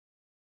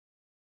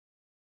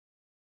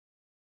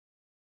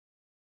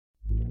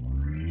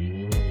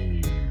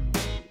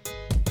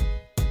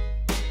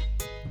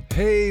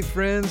Hey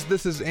friends,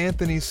 this is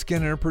Anthony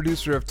Skinner,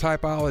 producer of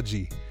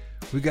Typology.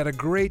 We got a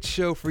great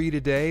show for you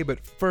today,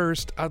 but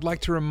first, I'd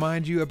like to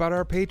remind you about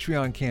our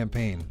Patreon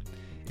campaign.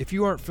 If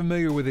you aren't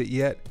familiar with it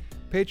yet,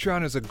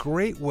 Patreon is a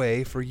great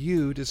way for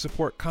you to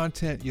support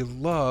content you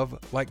love,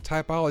 like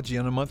Typology,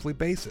 on a monthly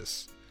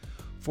basis.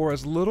 For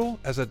as little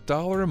as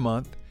 $1 a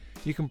month,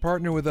 you can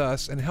partner with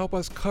us and help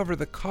us cover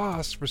the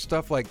costs for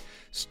stuff like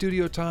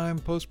studio time,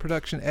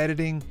 post-production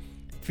editing,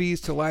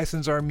 fees to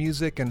license our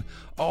music, and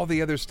all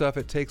the other stuff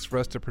it takes for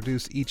us to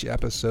produce each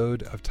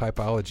episode of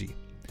Typology.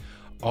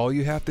 All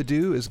you have to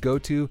do is go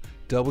to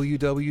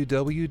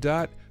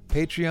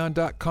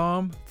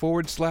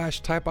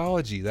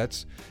www.patreon.com/typology.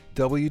 That's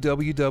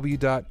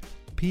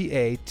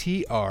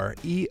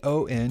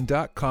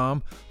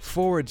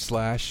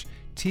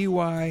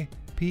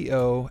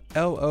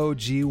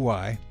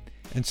www.patreon.com/typology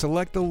and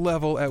select the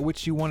level at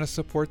which you want to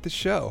support the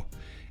show.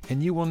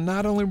 And you will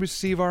not only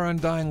receive our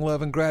undying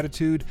love and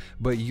gratitude,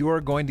 but you're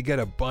going to get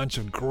a bunch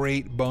of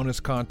great bonus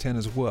content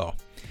as well.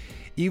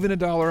 Even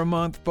 $1 a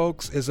month,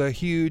 folks, is a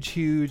huge,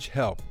 huge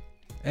help.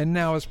 And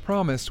now, as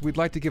promised, we'd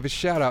like to give a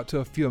shout out to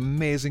a few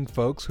amazing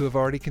folks who have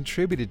already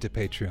contributed to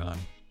Patreon.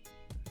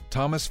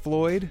 Thomas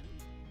Floyd,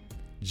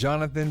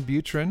 Jonathan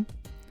Butrin,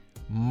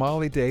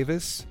 Molly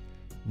Davis,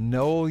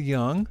 Noel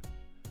Young,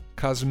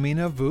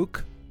 Cosmina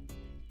Vuk,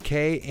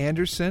 Kay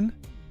Anderson,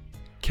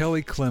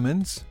 Kelly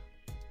Clemens,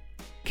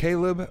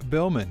 Caleb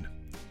Billman,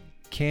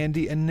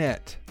 Candy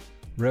Annette,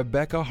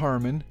 Rebecca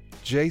Harmon,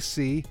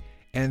 JC,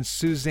 and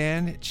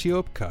Suzanne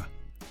Chiopka.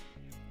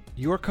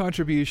 Your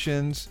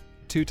contributions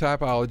to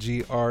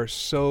Typology are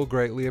so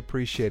greatly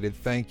appreciated.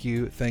 Thank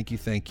you, thank you,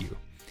 thank you.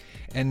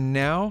 And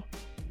now,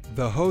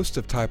 the host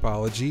of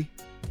Typology,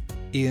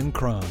 Ian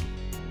Cron.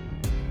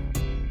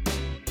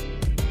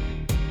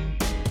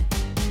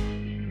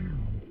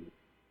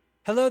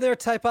 Hello there,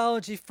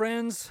 Typology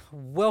friends.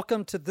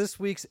 Welcome to this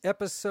week's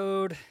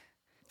episode.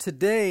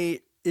 Today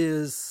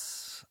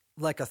is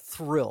like a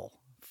thrill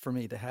for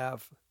me to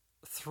have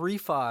 3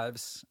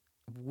 fives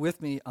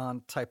with me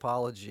on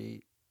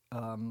Typology,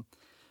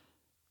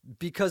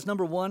 because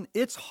number one,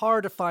 it's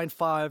hard to find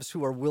fives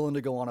who are willing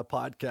to go on a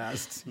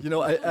podcast.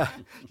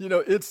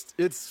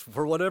 It's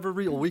for whatever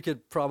reason. We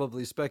could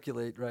probably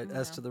speculate, right,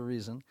 as to the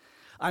reason.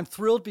 I'm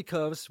thrilled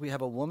because we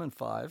have a woman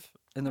five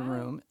in the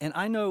room, and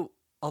I know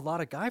a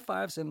lot of guy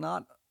fives and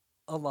not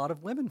a lot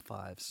of women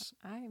fives.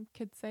 I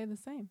could say the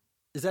same.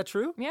 Is that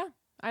true? Yeah.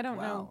 I don't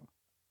Wow. know.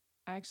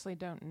 I actually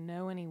don't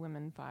know any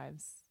women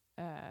fives.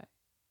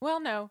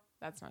 Well, no,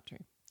 that's not true.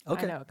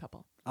 Okay. I know a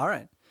couple. All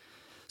right.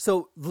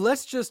 So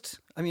let's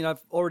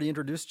I've already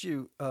introduced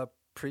you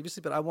previously,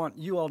 but I want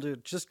you all to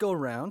just go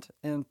around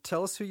and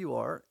tell us who you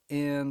are.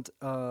 And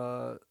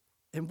what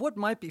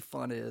might be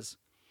fun is,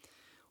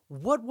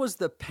 what was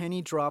the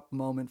penny drop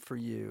moment for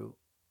you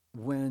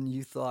when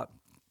you thought,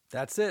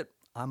 that's it,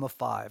 I'm a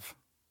five.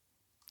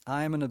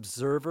 I am an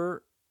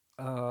observer,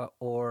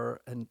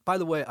 and by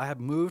the way, I have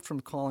moved from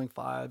calling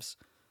fives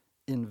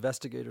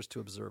investigators to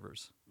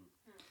observers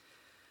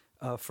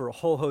for a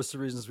whole host of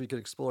reasons we could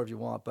explore if you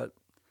want, but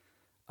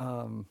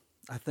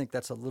I think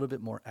that's a little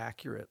bit more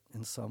accurate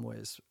in some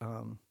ways.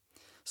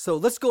 So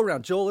let's go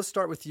around. Joel, let's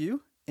start with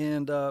you,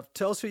 and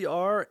tell us who you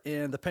are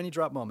and the penny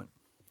drop moment.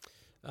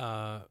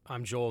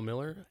 I'm Joel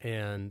Miller,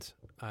 and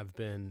I've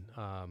been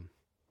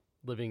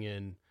living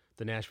in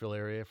the Nashville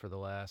area for the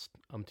last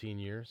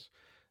umpteen years.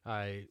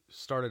 I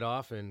started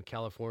off in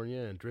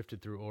California and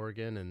drifted through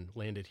Oregon and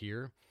landed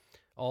here,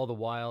 all the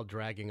while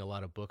dragging a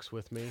lot of books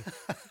with me.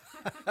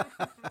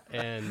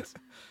 And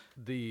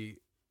the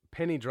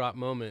penny drop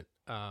moment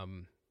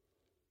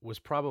was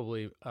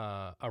probably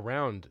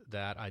around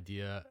that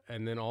idea,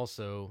 and then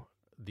also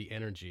the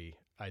energy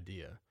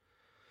idea.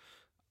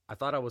 I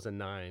thought I was a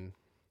 9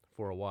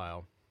 for a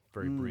while,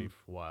 very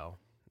brief while.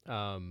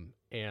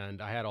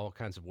 And I had all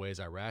kinds of ways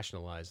I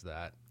rationalized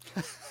that.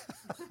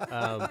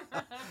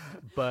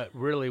 But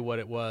really what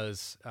it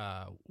was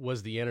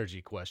the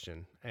energy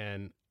question.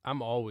 And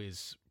I'm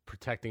always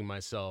protecting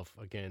myself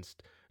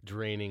against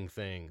draining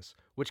things,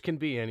 which can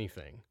be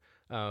anything.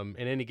 In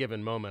any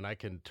given moment, I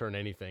can turn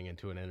anything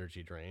into an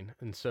energy drain.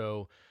 And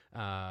so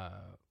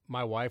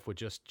my wife would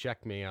just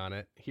check me on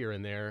it here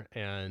and there.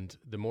 And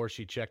the more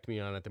she checked me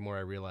on it, the more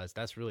I realized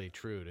that's really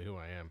true to who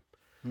I am.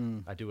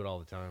 I do it all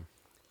the time.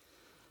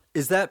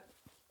 Is that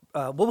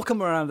we'll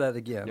come around to that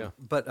again. Yeah.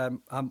 But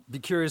I'm be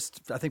curious.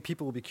 I think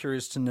people will be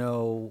curious to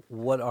know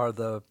what are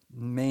the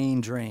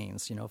main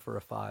drains, for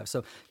a five.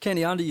 So,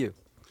 Kenny, on to you.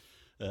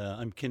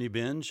 I'm Kenny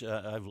Benge.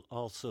 I've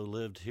also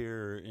lived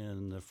here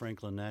in the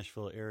Franklin,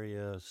 Nashville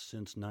area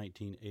since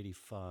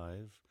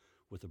 1985,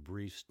 with a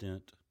brief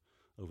stint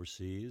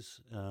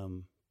overseas.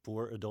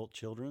 4 adult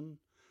children,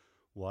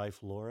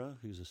 wife Laura,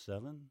 who's a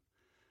 7.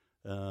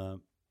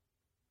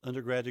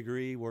 Undergrad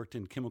degree, worked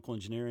in chemical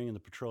engineering in the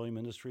petroleum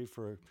industry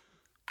for a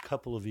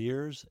couple of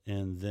years,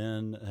 and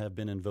then have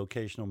been in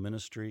vocational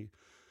ministry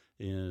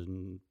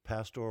in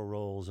pastoral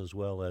roles as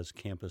well as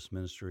campus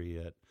ministry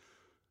at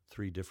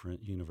 3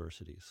 different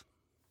universities.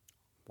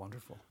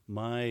 Wonderful.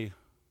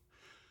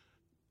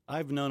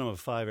 I've known I'm a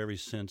 5 ever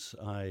since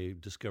I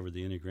discovered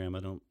the Enneagram.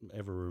 I don't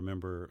ever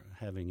remember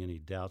having any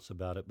doubts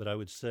about it, but I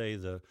would say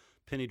the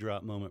penny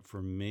drop moment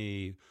for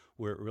me,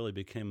 where it really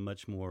became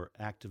much more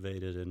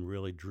activated and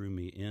really drew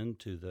me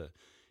into the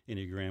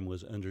Enneagram,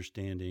 was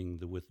understanding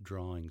the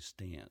withdrawing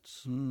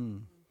stance.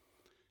 Mm.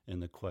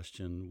 And the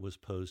question was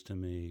posed to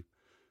me,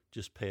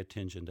 just pay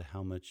attention to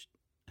how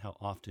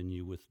often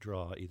you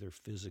withdraw, either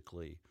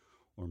physically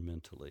or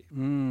mentally.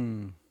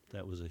 Mm.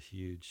 That was a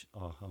huge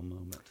aha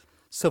moment.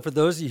 So for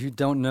those of you who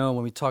don't know,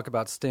 when we talk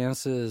about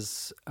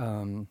stances,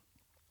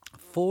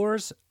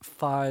 4s,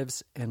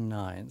 5s, and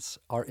 9s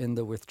are in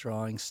the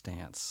withdrawing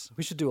stance.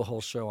 We should do a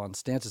whole show on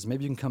stances.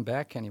 Maybe you can come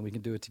back, Kenny. We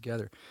can do it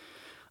together.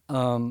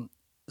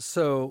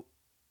 So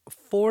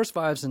 4s,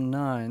 5s, and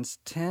 9s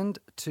tend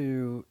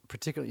to,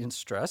 particularly in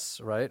stress,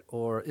 right,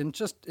 or in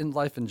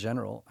life in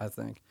general, I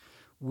think,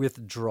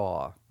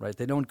 withdraw, right?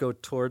 They don't go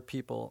toward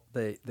people.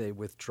 They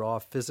withdraw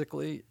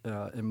physically,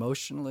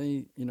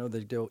 emotionally.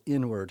 They go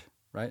inward,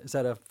 right? Is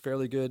that a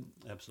fairly good,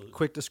 Absolutely,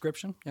 quick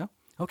description? Yeah?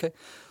 Okay.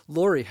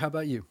 Lori, how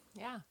about you?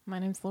 Yeah, my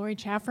name's Lori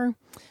Chaffer.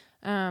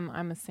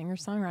 I'm a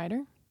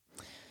singer-songwriter.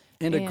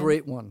 And a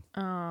great one.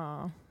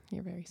 Oh,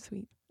 you're very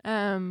sweet.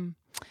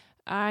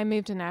 I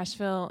moved to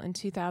Nashville in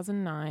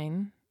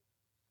 2009,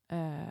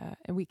 and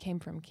we came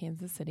from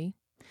Kansas City.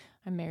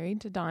 I'm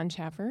married to Don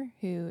Chaffer,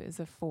 who is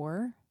a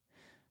 4,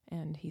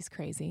 and he's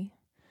crazy,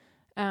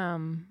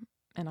 and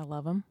I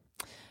love him.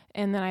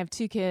 And then I have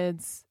 2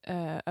 kids,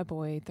 a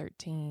boy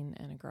 13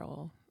 and a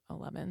girl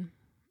 11.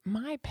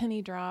 My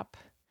penny drop,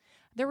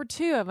 there were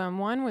 2 of them.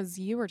 One was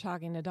you were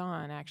talking to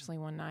Don actually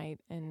one night,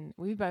 and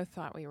we both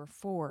thought we were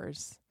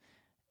 4s.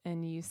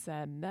 And you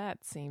said,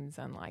 that seems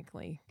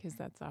unlikely because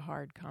that's a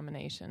hard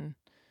combination.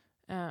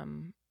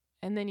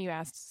 And then you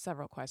asked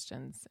several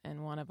questions,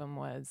 and one of them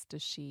was,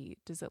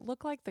 does it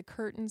look like the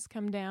curtains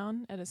come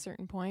down at a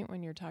certain point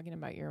when you're talking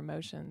about your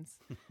emotions?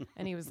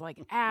 And he was like,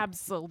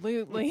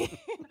 absolutely.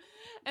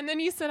 And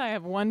then you said, I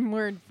have one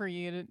word for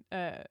you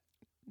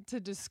to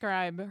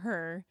describe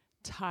her: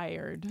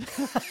 tired.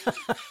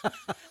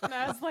 And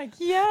I was like,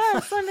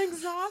 yes, I'm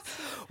exhausted.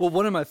 Well,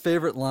 one of my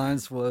favorite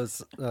lines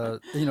was,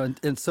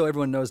 and so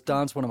everyone knows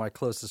Don's one of my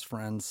closest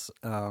friends,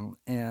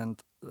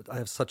 and I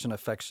have such an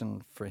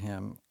affection for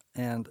him.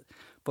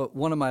 But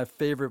one of my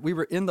favorite, we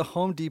were in the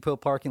Home Depot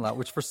parking lot,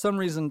 which for some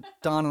reason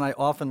Don and I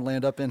often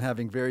land up in,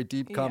 having very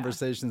deep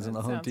conversations in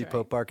the Home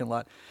Depot parking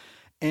lot.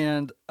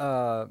 And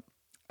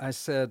I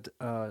said,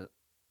 I'm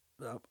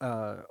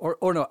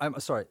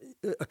sorry,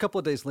 a couple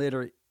of days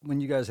later, when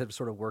you guys had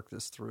sort of worked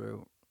this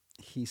through,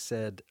 he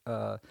said,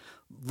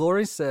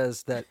 Lori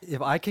says that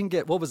if I can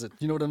get, what was it?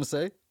 You know what I'm going to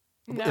say?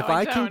 No, if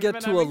I can get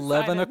to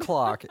 11 excited.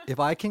 o'clock, if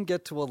I can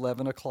get to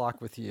 11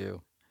 o'clock with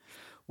you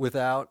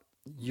without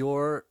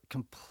you're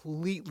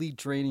completely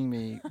draining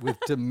me with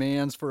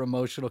demands for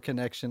emotional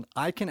connection,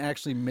 I can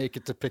actually make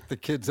it to pick the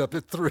kids up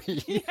at 3.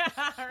 Yeah,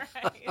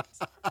 right.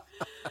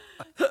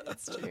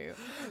 It's true.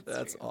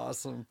 That's true.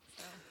 awesome.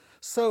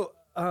 So,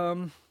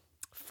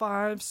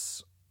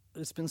 5s,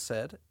 it's been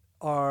said,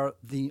 are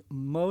the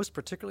most,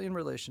 particularly in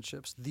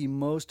relationships, the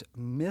most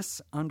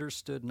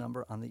misunderstood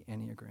number on the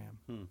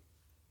Enneagram.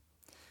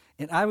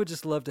 And I would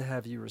just love to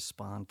have you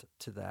respond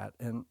to that.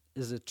 And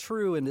is it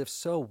true? And if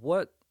so,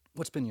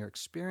 what's been your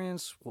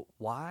experience?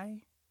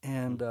 Why?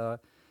 And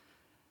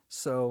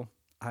so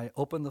I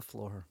open the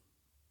floor.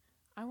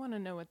 I want to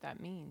know what that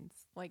means.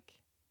 Like,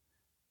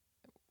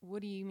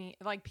 what do you mean?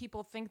 Like,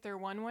 people think they're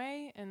one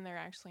way and they're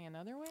actually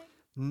another way?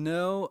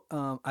 No,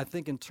 I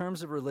think in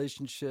terms of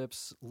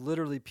relationships,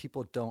 literally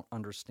people don't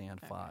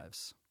understand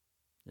 5s.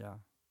 Yeah.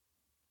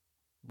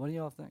 What do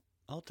y'all think?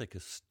 I'll take a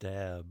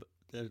stab.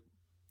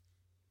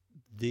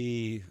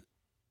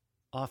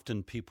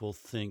 Often people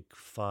think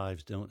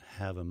 5s don't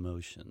have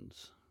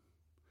emotions.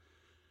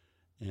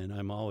 And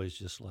I'm always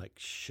just like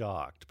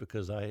shocked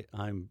because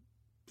I'm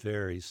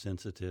very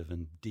sensitive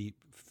and deep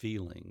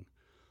feeling.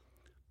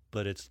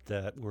 But it's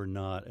that we're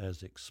not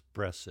as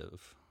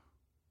expressive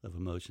of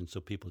emotion, so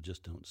people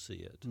just don't see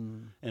it.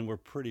 And we're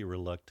pretty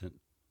reluctant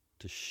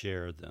to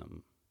share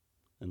them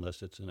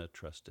unless it's in a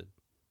trusted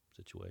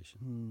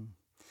situation.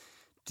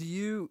 Do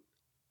you,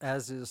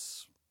 as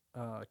is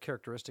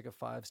characteristic of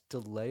 5s,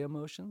 delay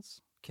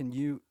emotions? Can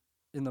you,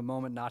 in the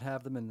moment, not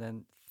have them and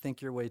then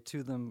think your way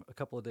to them a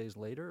couple of days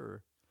later?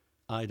 Or?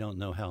 I don't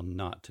know how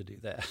not to do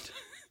that.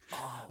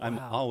 Oh, I'm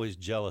wow. always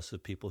jealous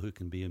of people who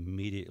can be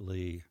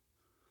immediately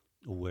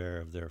aware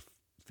of their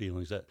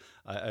feelings. That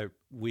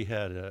we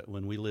had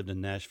when we lived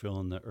in Nashville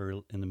in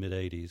the mid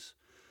 '80s,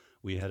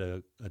 we had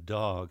a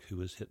dog who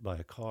was hit by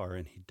a car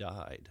and he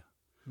died.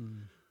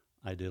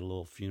 I did a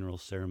little funeral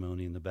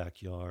ceremony in the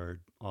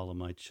backyard. All of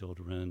my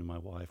children and my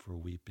wife were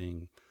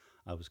weeping.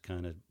 I was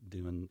kind of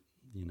doing,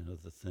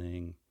 the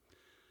thing.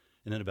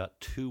 And then about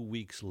 2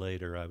 weeks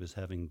later, I was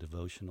having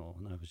devotional,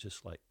 and I was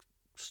just like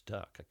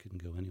stuck. I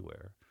couldn't go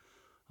anywhere.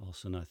 All of a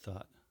sudden, I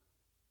thought,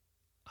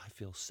 I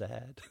feel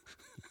sad,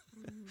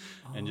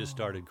 and just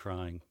started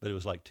crying. But it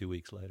was like 2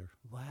 weeks later.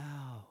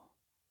 Wow.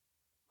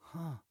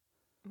 Huh.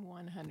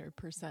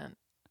 100%.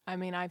 I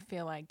mean, I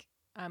feel like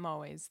I'm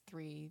always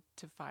 3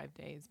 to 5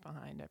 days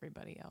behind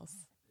everybody else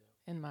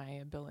in my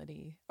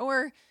ability.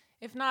 Or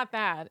if not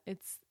that,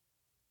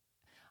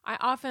 I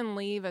often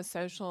leave a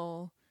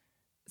social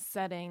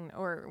setting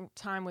or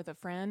time with a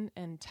friend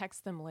and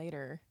text them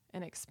later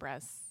and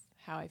express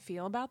how I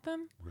feel about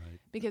them. Right.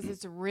 Because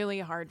it's really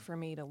hard for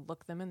me to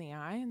look them in the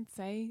eye and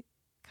say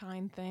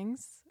kind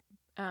things.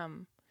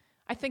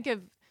 I think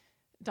of,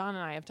 Don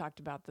and I have talked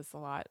about this a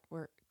lot,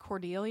 where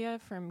Cordelia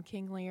from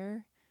King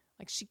Lear,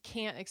 like she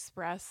can't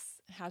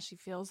express how she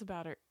feels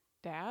about her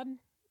dad.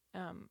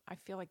 I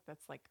feel like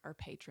that's like our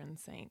patron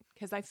saint,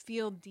 because I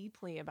feel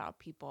deeply about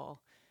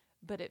people,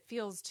 but it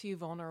feels too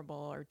vulnerable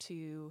or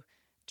too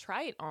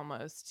trite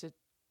almost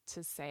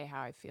to say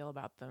how I feel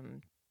about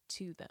them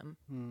to them.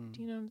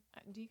 Do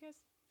you guys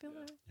feel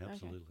that?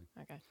 Absolutely.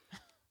 Okay.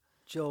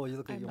 Joel, you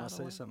look like I'm you want not to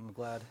say aware. something. I'm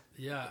glad.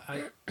 Yeah,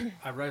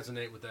 I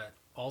resonate with that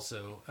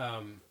also.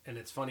 And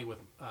it's funny with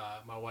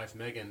my wife,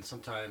 Megan,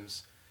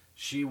 sometimes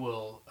she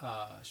will,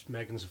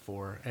 Megan's a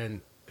 4,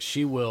 and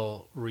she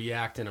will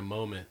react in a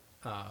moment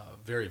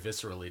very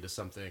viscerally to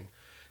something,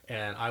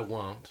 and I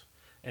won't.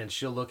 And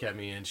she'll look at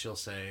me and she'll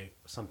say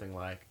something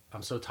like,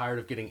 "I'm so tired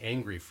of getting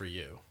angry for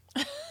you."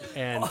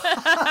 And,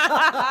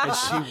 and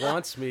she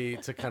wants me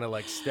to kind of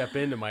like step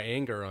into my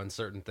anger on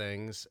certain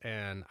things,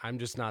 and I'm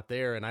just not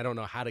there, and I don't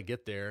know how to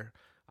get there.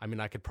 I mean,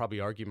 I could probably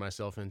argue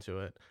myself into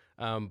it,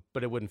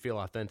 but it wouldn't feel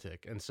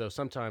authentic. And so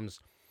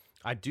sometimes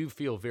I do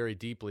feel very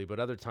deeply, but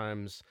other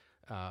times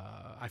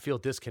I feel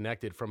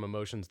disconnected from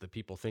emotions that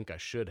people think I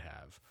should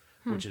have,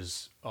 which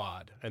is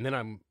odd. And then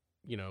I'm,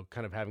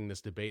 kind of having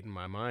this debate in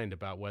my mind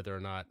about whether or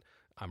not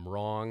I'm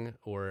wrong,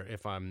 or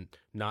if I'm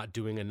not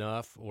doing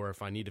enough, or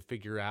if I need to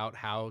figure out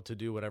how to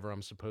do whatever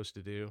I'm supposed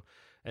to do.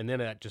 And then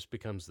that just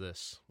becomes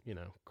this,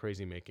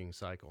 crazy making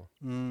cycle.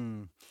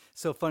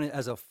 So funny,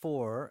 as a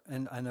 4,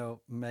 and I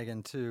know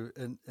Megan too,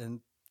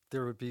 and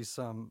there would be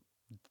some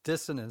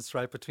dissonance,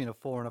 right, between a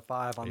 4 and a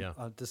 5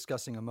 on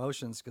discussing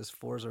emotions, because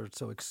 4s are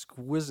so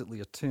exquisitely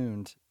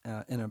attuned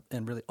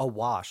and really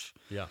awash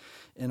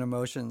in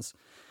emotions.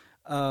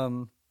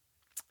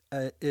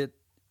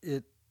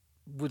 It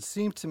would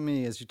seem to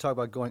me, as you talk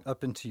about going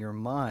up into your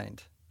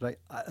mind, like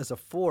as a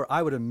 4,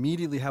 I would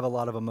immediately have a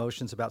lot of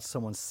emotions about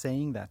someone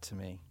saying that to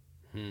me.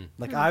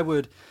 Like I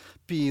would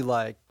be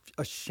like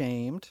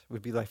ashamed,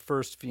 would be like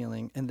first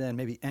feeling, and then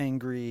maybe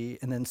angry,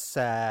 and then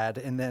sad,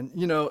 and then,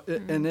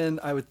 and then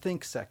I would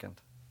think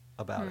second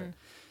about it.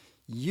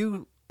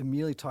 You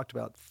immediately talked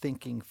about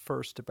thinking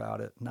first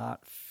about it,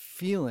 not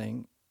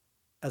feeling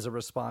as a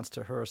response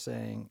to her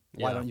saying,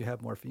 why don't you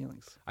have more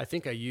feelings? I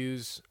think I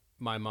use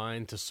my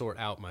mind to sort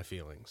out my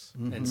feelings.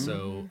 And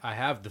so I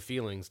have the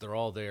feelings, they're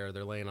all there,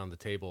 they're laying on the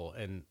table,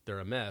 and they're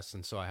a mess,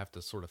 and so I have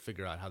to sort of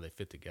figure out how they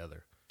fit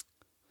together.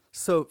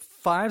 So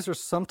 5s are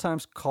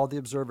sometimes called the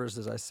observers,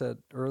 as I said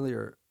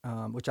earlier,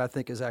 which I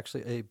think is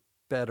actually a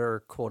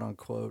better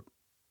quote-unquote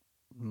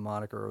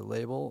moniker or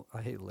label.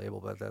 I hate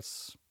label, but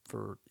that's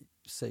for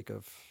sake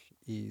of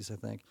ease, I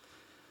think.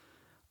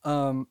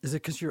 Is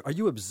it because are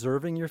you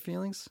observing your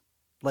feelings?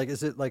 Like,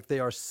 is it like they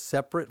are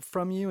separate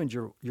from you and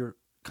you're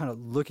kind of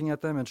looking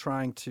at them and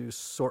trying to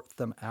sort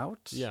them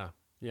out? Yeah.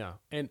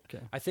 And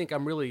I think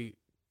I'm really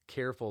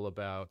careful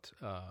about,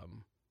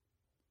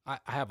 I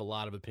have a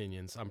lot of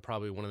opinions. I'm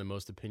probably one of the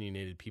most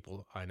opinionated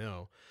people I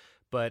know,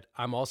 but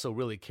I'm also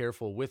really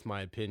careful with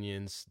my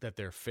opinions that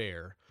they're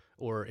fair,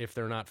 or if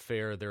they're not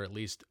fair, they're at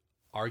least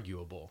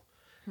arguable.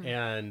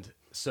 And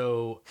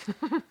so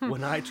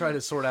when I try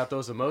to sort out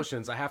those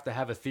emotions, I have to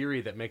have a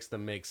theory that makes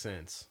them make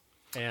sense.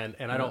 And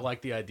I don't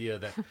like the idea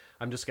that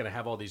I'm just going to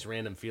have all these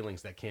random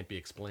feelings that can't be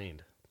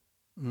explained.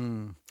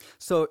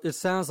 So it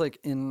sounds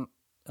like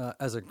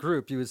as a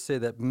group, you would say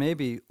that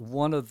maybe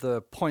one of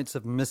the points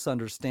of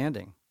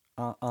misunderstanding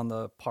on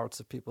the parts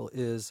of people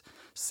is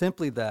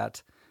simply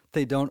that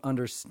they don't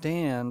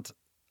understand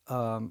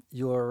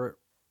your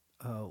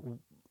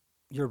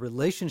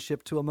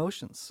relationship to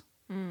emotions.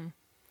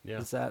 Yeah.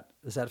 Is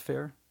that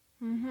fair?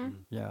 Mm-hmm.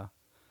 Yeah.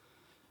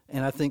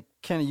 And I think,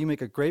 Kenny, you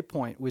make a great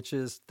point, which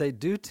is they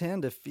do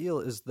tend to feel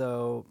as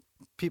though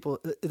people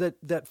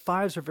that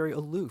 5s are very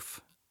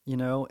aloof,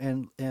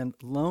 and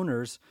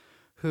loners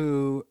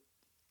who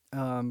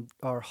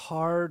are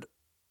hard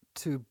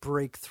to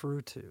break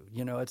through to.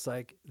 It's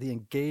like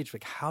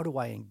how do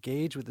I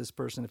engage with this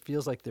person? It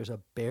feels like there's a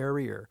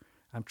barrier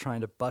I'm trying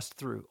to bust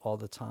through all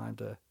the time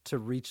to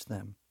reach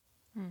them.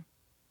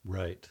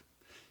 Right.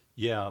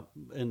 Yeah,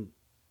 and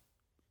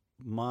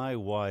my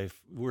wife,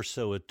 we're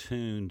so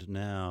attuned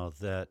now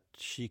that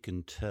she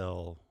can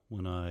tell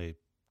when I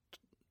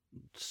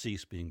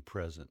cease being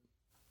present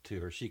to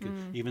her. She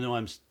can, even though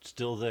I'm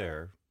still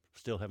there,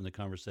 still having the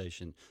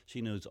conversation, she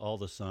knows all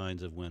the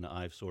signs of when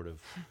I've sort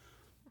of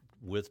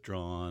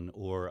withdrawn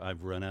or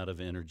I've run out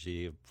of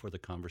energy for the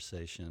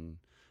conversation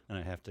and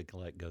I have to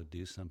go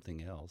do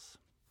something else.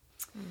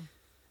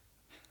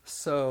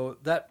 So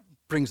that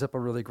brings up a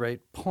really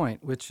great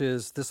point, which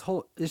is this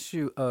whole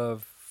issue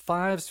of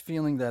 5s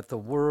feeling that the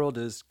world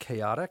is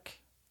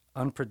chaotic,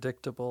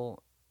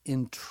 unpredictable,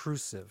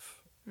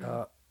 intrusive,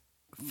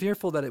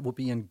 fearful that it will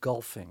be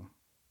engulfing,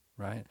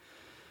 right?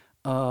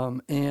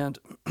 And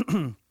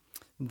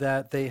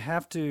that they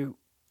have to,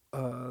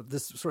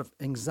 this sort of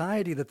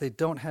anxiety that they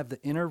don't have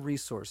the inner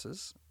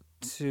resources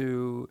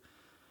to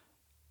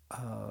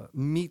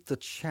meet the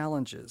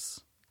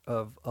challenges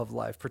of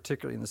life,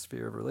 particularly in the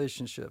sphere of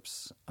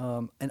relationships.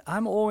 And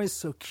I'm always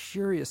so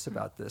curious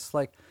about this.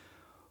 Like,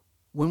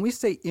 when we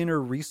say inner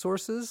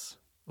resources,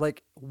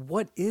 like,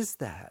 what is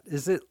that?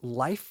 Is it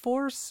life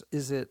force?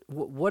 Is it,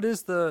 what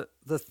is the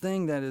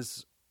thing that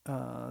is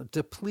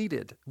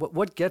depleted?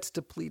 What gets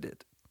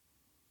depleted?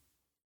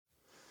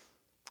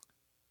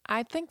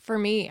 I think for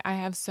me, I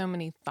have so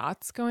many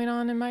thoughts going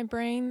on in my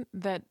brain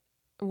that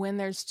when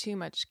there's too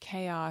much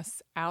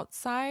chaos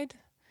outside,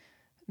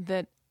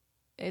 that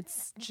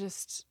it's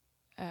just,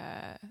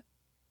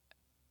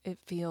 it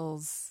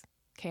feels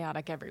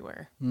chaotic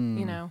everywhere,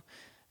 you know?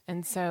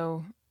 And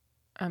so,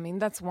 I mean,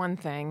 that's one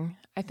thing.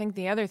 I think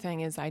the other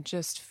thing is I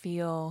just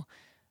feel,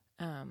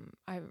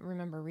 I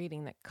remember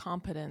reading that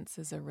competence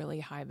is a really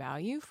high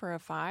value for a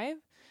 5.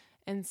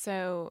 And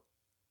so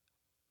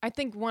I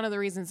think one of the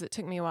reasons it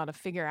took me a while to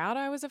figure out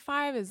I was a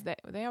 5 is that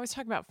they always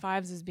talk about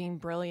 5s as being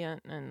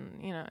brilliant,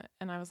 and, you know,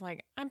 and I was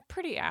like, I'm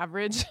pretty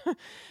average.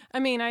 I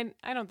mean, I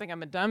don't think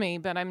I'm a dummy,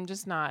 but I'm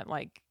just not,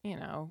 like, you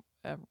know,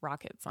 a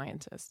rocket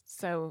scientist.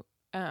 So,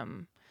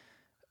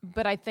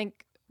 but I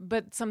think,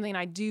 but something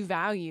I do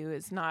value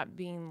is not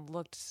being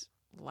looked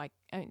like,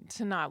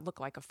 to not look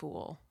like a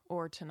fool,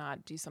 or to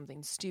not do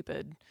something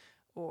stupid,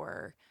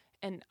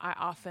 and I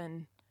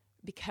often,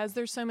 because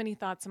there's so many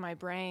thoughts in my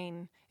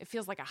brain, it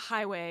feels like a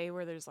highway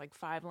where there's like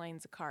 5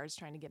 lanes of cars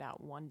trying to get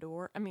out one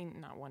door. I mean,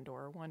 not one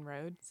door, one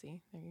road.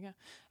 See, there you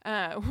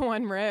go.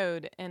 One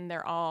road, and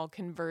they're all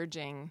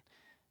converging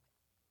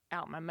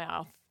out my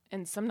mouth.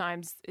 And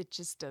sometimes it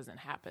just doesn't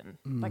happen.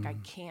 Like, I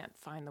can't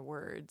find the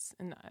words.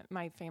 And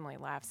my family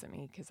laughs at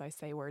me because I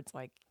say words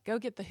like, go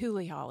get the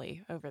hooly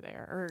holly over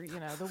there, or, you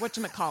know, the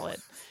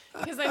whatchamacallit,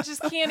 because I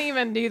just can't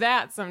even do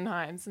that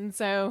sometimes. And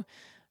so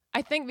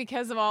I think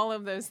because of all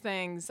of those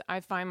things, I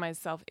find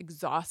myself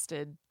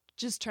exhausted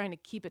just trying to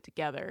keep it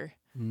together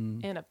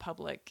in a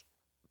public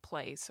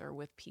place or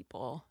with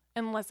people,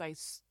 unless I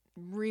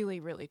really,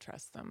 really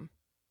trust them.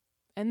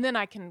 And then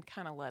I can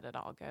kind of let it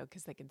all go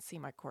because they can see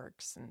my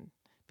quirks and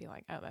be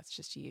like, oh, that's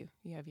just you.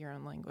 You have your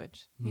own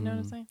language. You know what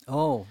I'm saying?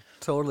 Oh,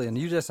 totally. And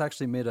you just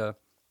actually made a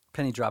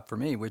penny drop for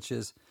me, which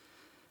is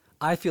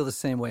I feel the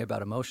same way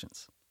about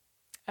emotions.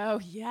 Oh,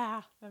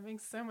 yeah. That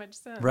makes so much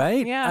sense.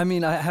 Right? Yeah. I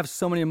mean, I have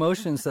so many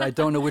emotions that I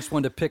don't know which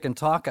one to pick and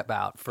talk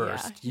about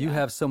first. Yeah, You yeah.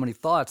 have so many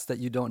thoughts that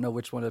you don't know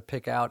which one to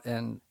pick out.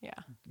 And, Yeah.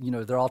 you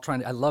know, they're all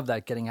trying to, I love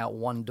that, getting out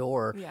one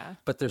door. Yeah.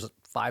 But there's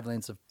 5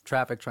 lanes of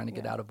traffic trying to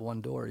get Yeah. out of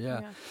one door.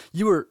 Yeah.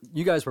 Yeah.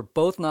 You guys were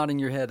both nodding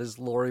your head as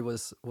Lori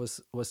was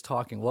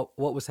talking. What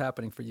was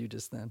happening for you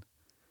just then?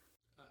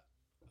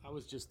 I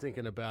was just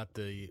thinking about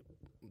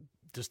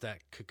that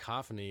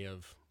cacophony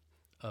of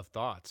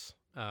thoughts.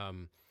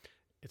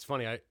 It's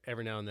funny.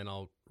 Every now and then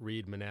I'll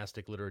read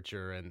monastic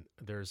literature, and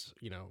there's,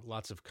 you know,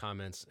 lots of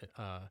comments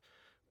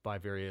by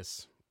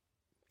various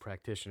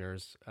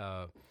practitioners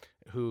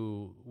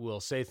who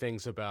will say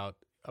things about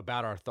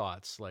our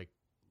thoughts, like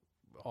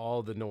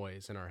all the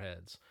noise in our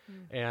heads,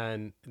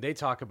 and they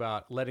talk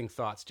about letting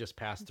thoughts just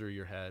pass through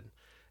your head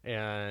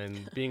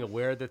and being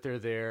aware that they're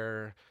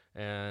there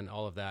and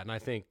all of that. And I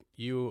think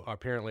you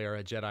apparently are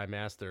a Jedi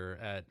master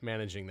at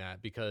managing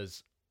that,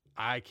 because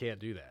I can't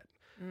do that.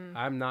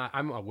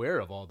 I'm aware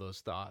of all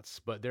those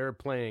thoughts, but they're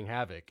playing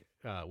havoc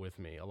with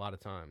me a lot of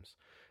times.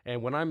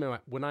 And when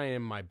I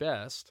am my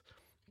best,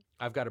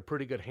 I've got a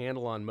pretty good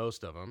handle on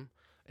most of them,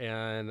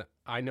 and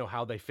I know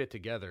how they fit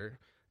together.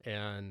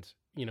 And,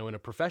 you know, in a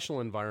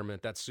professional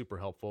environment, that's super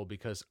helpful,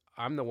 because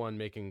I'm the one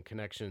making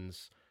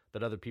connections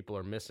that other people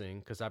are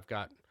missing, because I've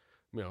got,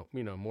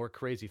 you know, more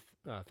crazy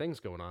things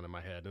going on in my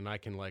head, and I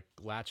can, like,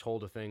 latch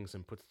hold of things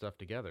and put stuff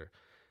together.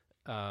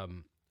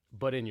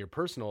 But in your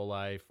personal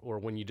life, or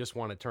when you just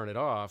want to turn it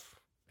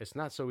off, it's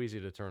not so easy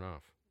to turn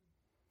off.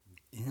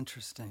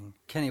 Interesting.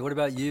 Kenny, what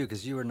about you?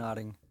 Because you were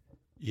nodding.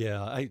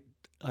 Yeah,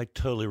 I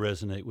totally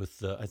resonate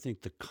with I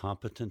think the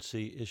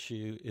competency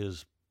issue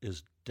is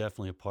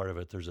definitely a part of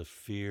it. There's a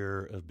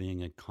fear of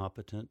being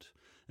incompetent,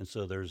 and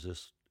so there's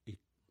this,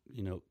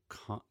 you know,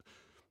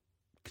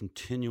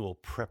 continual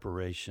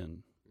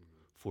preparation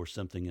for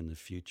something in the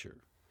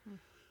future.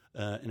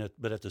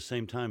 But at the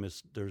same time,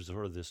 there's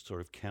sort of this sort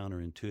of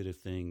counterintuitive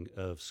thing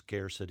of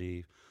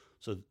scarcity.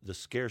 So the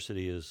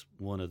scarcity is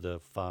one of the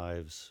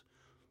 5s.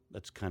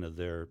 That's kind of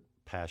their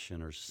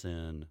passion or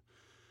sin.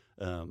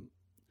 But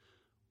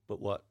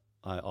what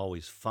I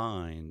always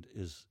find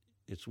is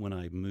it's when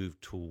I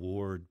move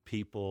toward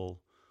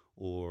people,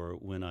 or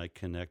when I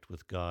connect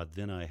with God,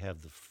 then I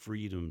have the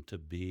freedom to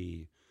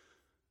be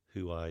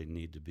who I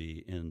need to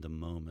be in the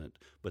moment.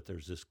 But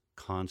there's this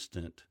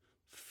constant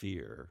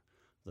fear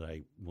that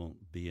I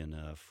won't be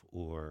enough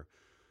or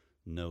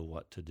know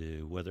what to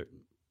do, whether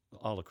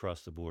all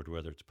across the board,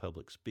 whether it's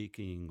public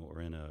speaking or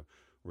in a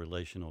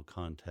relational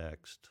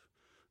context.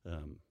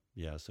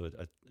 So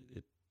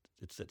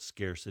it's that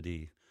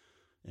scarcity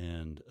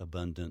and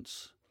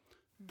abundance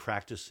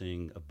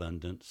practicing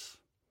abundance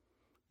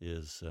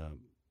is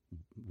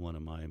one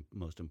of my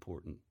most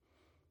important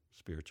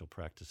spiritual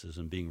practices,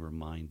 and being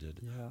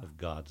reminded of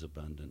God's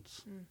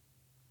abundance.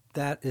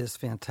 That is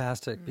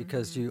fantastic,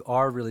 because you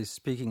are really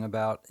speaking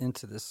about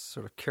into this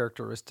sort of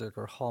characteristic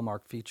or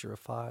hallmark feature of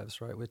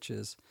fives, right? Which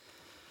is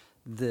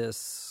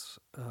this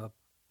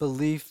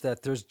belief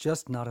that there's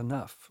just not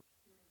enough.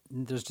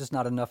 There's just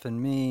not enough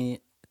in me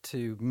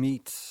to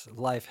meet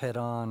life head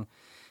on,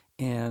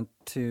 and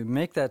to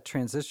make that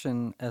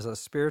transition as a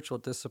spiritual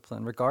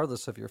discipline,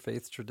 regardless of your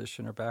faith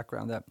tradition or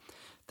background,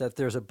 that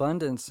there's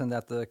abundance, and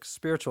that the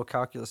spiritual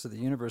calculus of the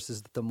universe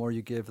is that the more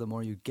you give, the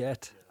more you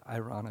get,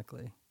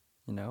 ironically,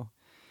 you know?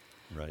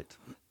 Right.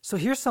 So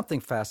here's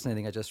something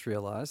fascinating I just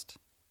realized.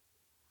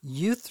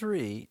 You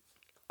three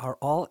are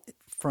all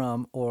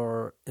from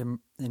or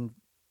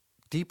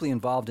deeply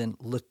involved in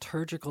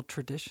liturgical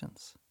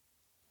traditions,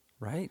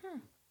 right?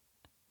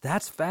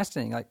 That's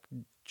fascinating. Like,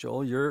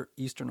 Joel, you're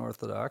Eastern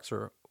Orthodox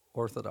or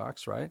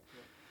Orthodox, right?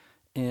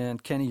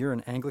 And Kenny, you're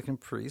an Anglican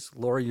priest.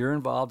 Lori, you're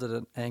involved at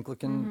an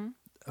Anglican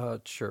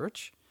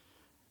church.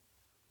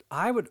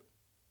 I would...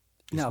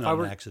 It's now, not if I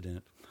were, an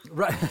accident.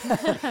 Right.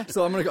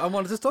 So I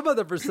want to just talk about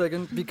that for a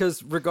second,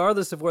 because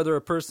regardless of whether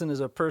a person is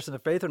a person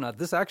of faith or not,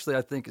 this actually,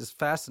 I think, is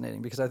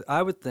fascinating, because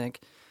I would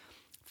think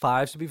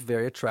fives would be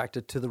very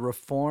attracted to the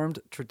Reformed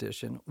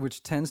tradition,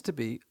 which tends to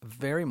be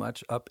very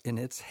much up in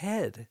its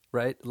head,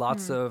 right?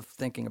 Lots of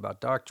thinking about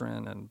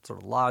doctrine and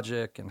sort of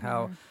logic, and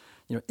how,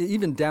 you know,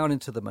 even down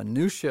into the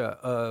minutia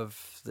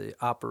of the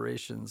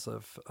operations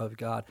of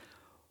God.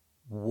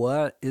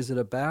 What is it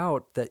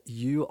about that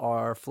you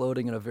are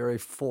floating in a very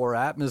four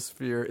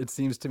atmosphere, it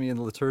seems to me, in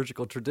the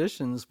liturgical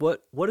traditions?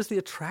 What is the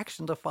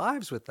attraction to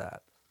fives with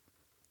that?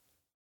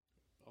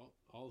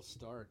 I'll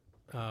start.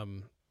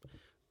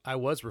 I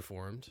was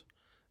Reformed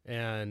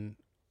and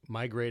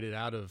migrated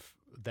out of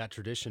that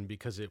tradition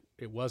because it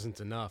wasn't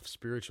enough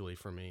spiritually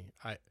for me.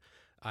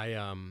 I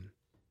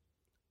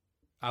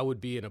would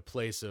be in a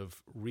place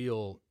of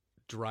real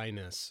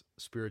dryness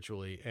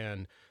spiritually,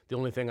 and the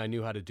only thing I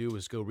knew how to do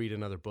was go read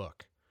another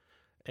book,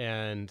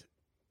 and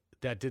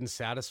that didn't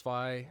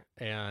satisfy,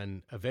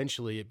 and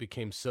eventually it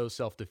became so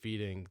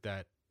self-defeating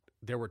that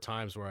there were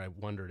times where I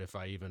wondered if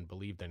I even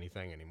believed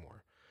anything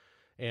anymore.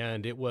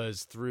 And it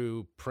was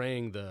through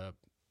praying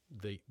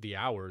the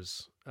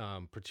hours,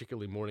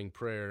 particularly morning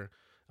prayer.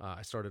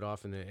 I started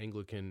off in the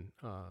Anglican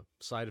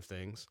side of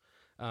things,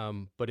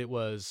 but it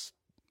was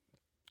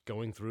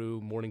going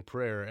through morning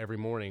prayer every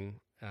morning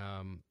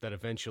that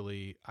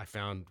eventually I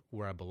found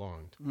where I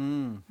belonged.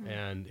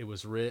 And it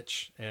was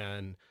rich,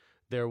 and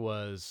there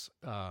was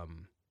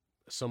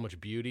so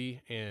much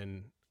beauty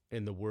in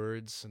the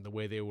words and the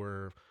way they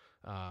were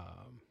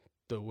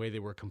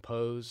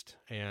composed,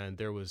 and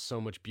there was so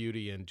much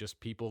beauty in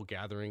just people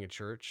gathering at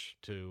church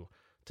to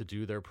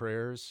do their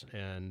prayers,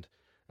 and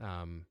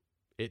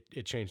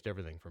it changed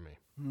everything for me.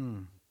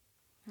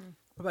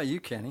 What about you,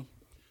 Kenny?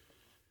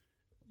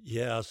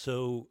 Yeah,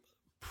 so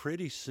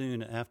pretty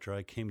soon after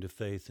I came to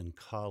faith in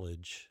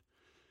college,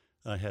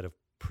 I had a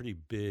pretty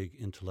big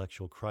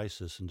intellectual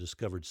crisis and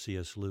discovered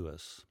C.S.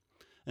 Lewis.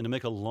 And to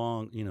make a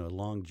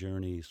long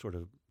journey sort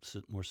of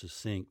more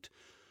succinct,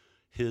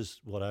 his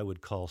what I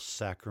would call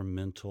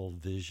sacramental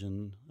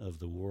vision of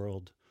the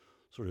world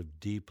sort of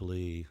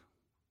deeply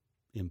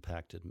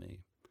impacted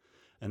me.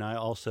 And I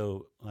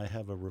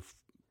have a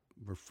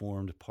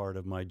reformed part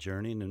of my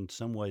journey, and in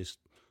some ways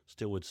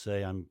still would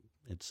say I'm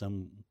in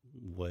some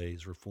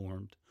ways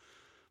reformed.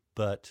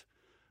 But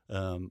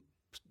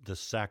the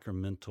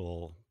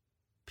sacramental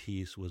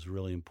piece was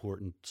really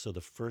important. So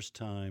the first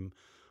time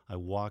I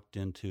walked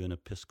into an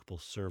Episcopal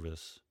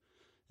service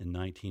in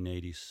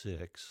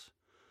 1986,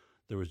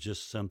 there was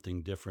just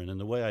something different. And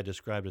the way I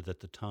described it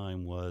at the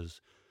time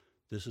was,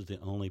 this is the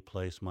only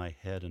place my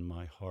head and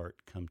my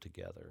heart come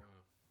together.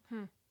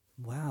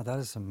 Wow, that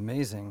is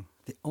amazing.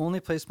 The only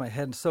place my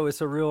head... So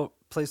it's a real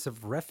place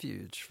of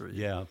refuge for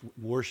you. Yeah,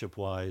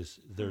 worship-wise,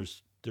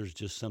 there's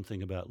just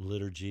something about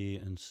liturgy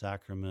and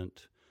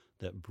sacrament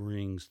that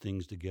brings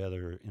things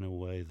together in a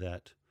way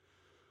that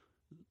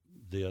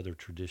the other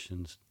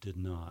traditions did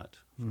not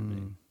for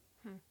me.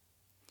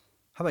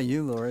 How about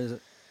you, Laura? Is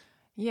it...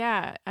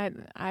 Yeah,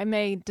 I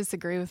may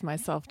disagree with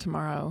myself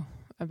tomorrow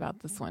about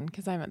this one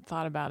because I haven't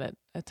thought about it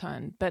a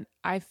ton. But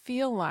I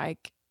feel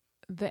like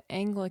the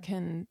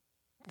Anglican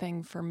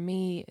thing for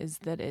me is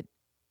that it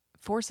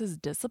forces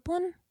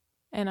discipline,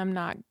 and I'm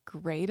not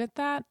great at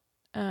that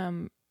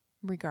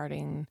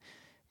regarding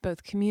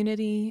both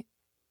community.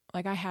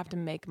 Like, I have to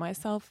make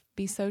myself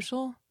be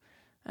social,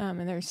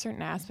 and there are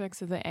certain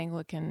aspects of the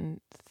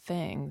Anglican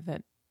thing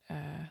that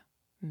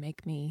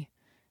make me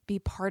be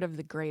part of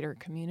the greater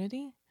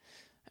community.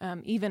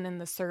 Even in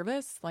the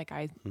service, like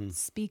I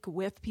speak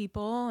with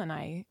people,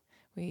 and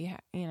we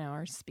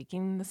are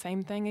speaking the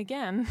same thing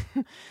again.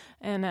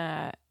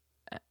 And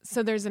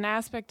so there's an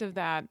aspect of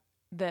that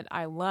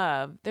I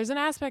love. There's an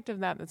aspect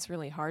of that that's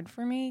really hard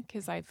for me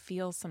because I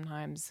feel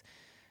sometimes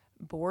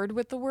bored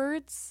with the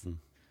words.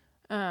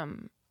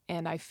 And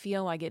I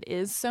feel like it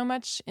is so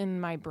much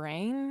in my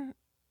brain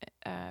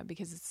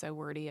because it's so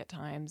wordy at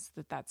times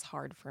that's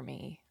hard for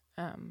me.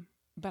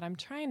 But I'm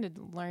trying to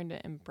learn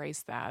to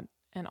embrace that.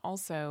 And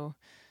also,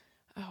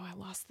 I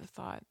lost the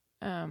thought.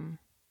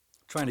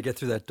 Trying to get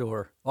through that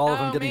door. All of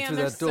them getting through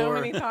that door.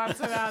 So many thoughts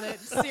about it.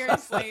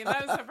 Seriously,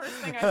 that was the first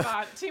thing I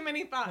thought. Too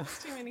many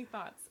thoughts.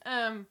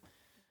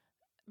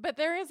 But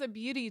there is a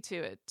beauty to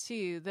it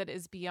too that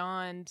is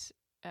beyond.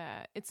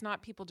 It's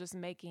not people just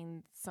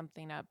making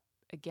something up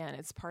again.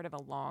 It's part of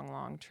a long,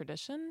 long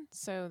tradition.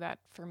 So that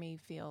for me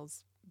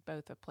feels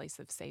both a place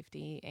of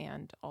safety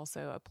and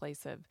also a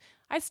place of.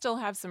 I still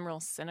have some real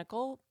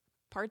cynical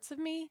parts of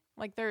me.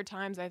 Like there are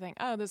times I think,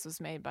 oh, this was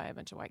made by a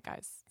bunch of white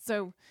guys.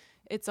 So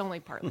it's only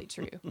partly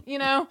true,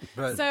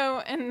 Right. So,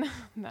 and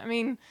I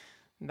mean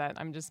that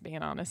I'm just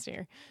being honest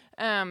here.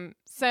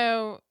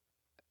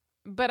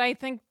 But I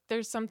think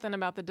there's something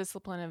about the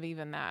discipline of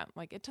even that.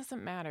 Like it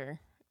doesn't matter.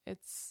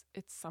 It's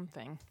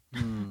something.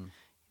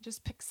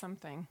 Just pick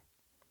something.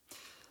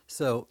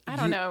 So I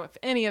don't know if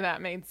any of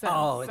that made sense.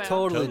 Oh, it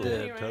totally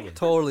did. Anyway.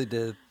 Totally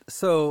did.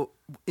 So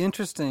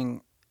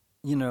interesting,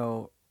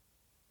 I'm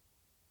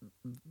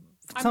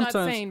not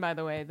saying, by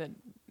the way, that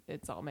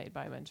it's all made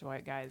by a bunch of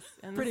white guys.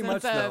 Pretty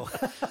much, though.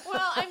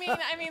 Well, I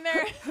mean,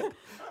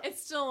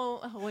 it's still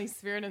Holy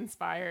Spirit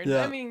inspired.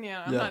 Yeah. I mean,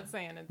 I'm not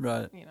saying it's,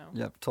 right.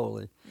 Yep,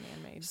 totally.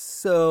 Man-made.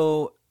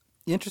 So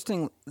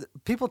interesting.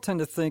 People tend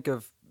to think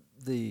of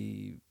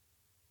the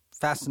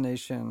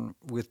fascination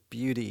with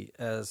beauty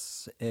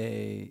as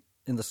in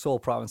the soul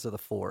province of the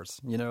fours.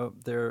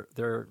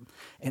 They're,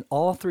 and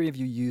all three of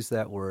you use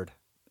that word.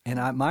 And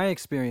my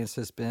experience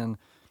has been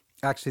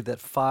actually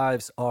that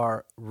fives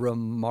are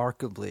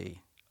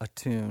remarkably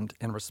attuned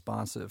and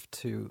responsive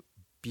to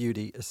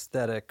beauty,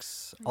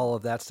 aesthetics, all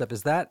of that stuff.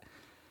 Is that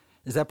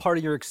part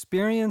of your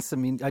experience? I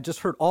mean, I just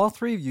heard all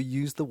three of you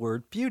use the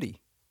word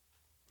beauty.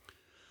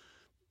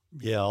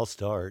 Yeah, I'll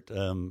start.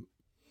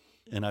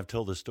 And I've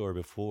told this story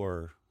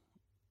before.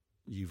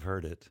 You've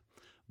heard it.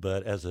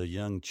 But as a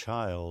young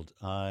child,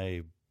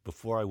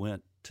 before I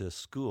went to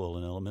school,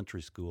 in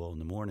elementary school in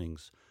the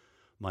mornings,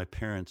 my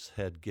parents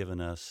had given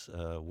us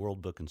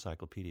World Book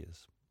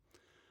encyclopedias.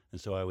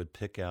 And so I would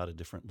pick out a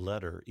different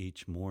letter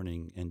each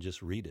morning and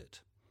just read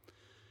it.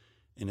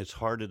 And it's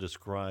hard to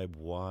describe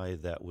why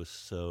that was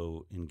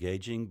so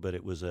engaging, but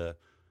it was a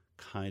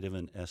kind of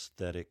an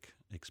aesthetic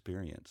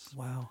experience.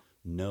 Wow.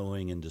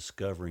 Knowing and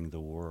discovering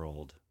the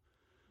world.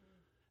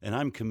 And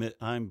I'm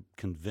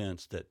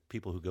convinced that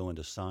people who go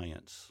into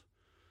science,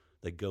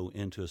 they go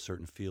into a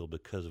certain field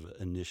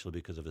initially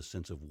because of a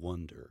sense of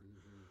wonder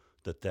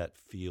that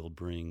field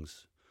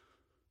brings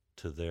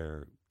to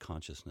their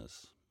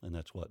consciousness. And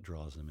that's what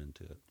draws them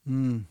into it.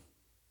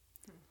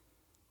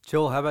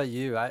 Joel, how about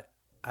you? I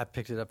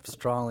picked it up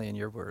strongly in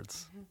your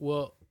words.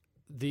 Well,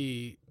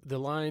 the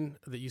line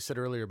that you said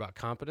earlier about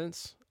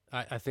competence,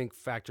 I think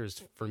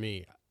factors for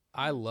me.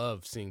 I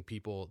love seeing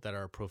people that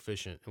are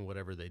proficient in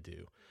whatever they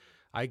do.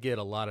 I get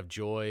a lot of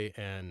joy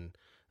and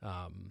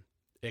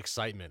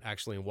excitement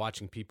actually in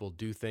watching people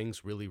do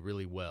things really,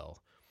 really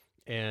well.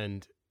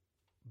 And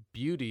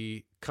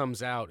beauty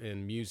comes out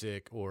in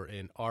music or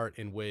in art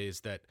in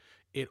ways that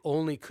it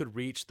only could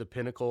reach the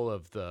pinnacle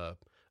of the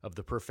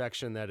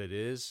perfection that it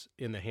is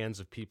in the hands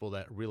of people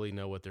that really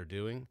know what they're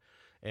doing.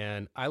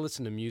 And I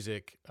listen to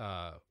music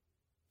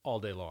all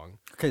day long.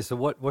 Okay, so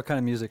what kind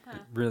of music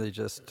really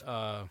just...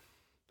 all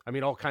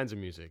kinds of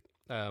music.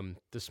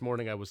 This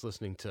morning I was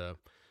listening to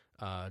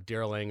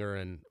Daryl Anger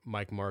and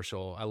Mike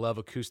Marshall. I love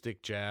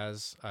acoustic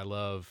jazz. I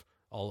love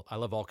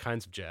all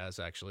kinds of jazz,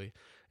 actually.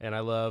 And I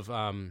love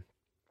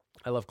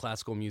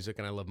classical music,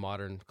 and I love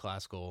modern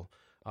classical.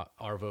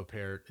 Arvo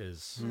Pärt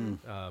is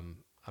a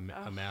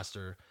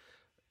master.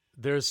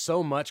 There's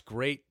so much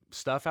great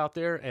stuff out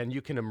there, and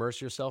you can immerse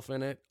yourself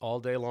in it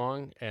all day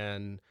long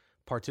and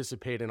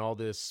participate in all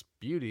this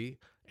beauty.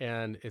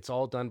 And it's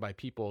all done by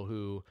people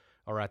who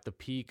are at the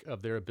peak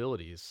of their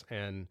abilities.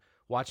 And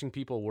watching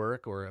people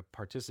work or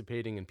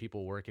participating in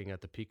people working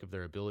at the peak of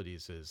their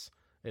abilities is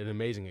an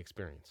amazing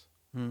experience.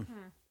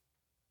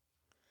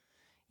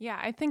 Yeah,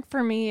 I think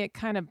for me, it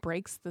kind of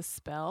breaks the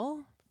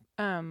spell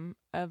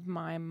of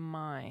my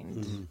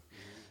mind.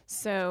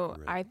 So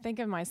I think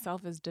of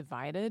myself as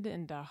divided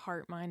into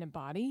heart, mind, and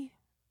body.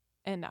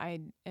 And I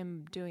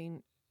am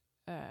doing,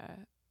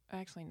 gut,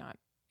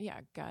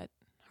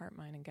 heart,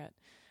 mind, and gut.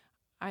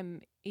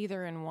 I'm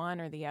either in one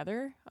or the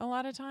other a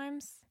lot of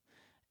times.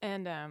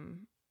 And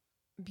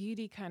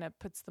beauty kind of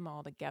puts them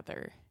all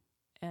together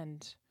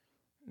and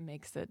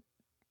makes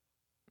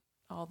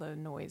all the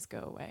noise go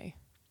away.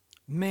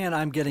 Man,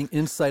 I'm getting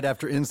insight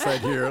after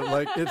insight here.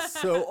 Like, it's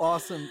so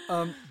awesome.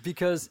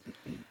 Because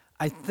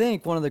I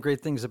think one of the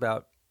great things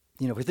about,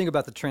 if we think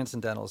about the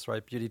transcendentals,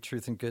 right? Beauty,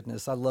 truth, and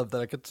goodness. I love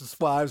that. I get to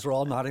fives are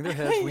all nodding their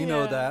heads. We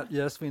know that.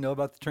 Yes, we know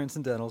about the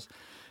transcendentals.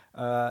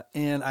 But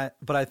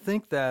I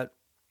think that,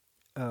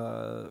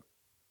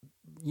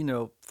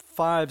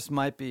 fives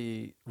might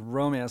be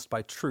romanced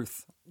by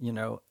truth,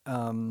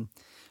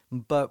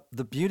 but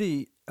the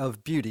beauty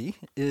of beauty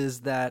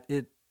is that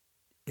it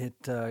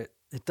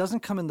doesn't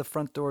come in the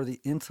front door of the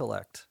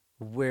intellect,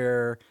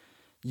 where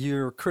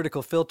your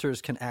critical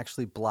filters can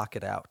actually block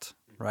it out,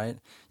 right?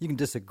 You can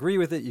disagree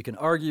with it, you can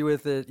argue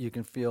with it, you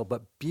can feel,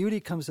 but beauty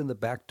comes in the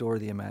back door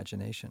of the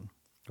imagination,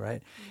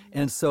 right?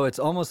 And so it's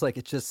almost like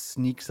it just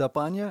sneaks up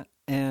on you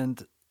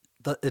and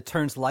it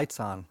turns lights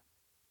on.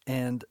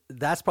 And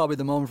that's probably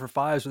the moment for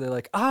fives where they're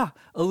like,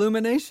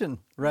 illumination,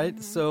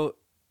 right? So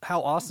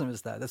how awesome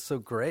is that? That's so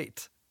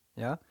great.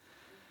 Yeah.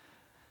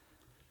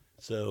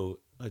 So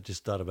I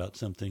just thought about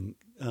something.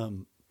 I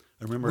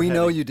remember we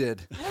know you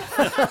did.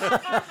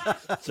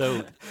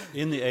 So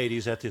in the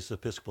 80s at this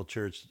Episcopal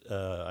church,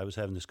 I was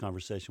having this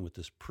conversation with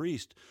this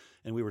priest,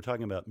 and we were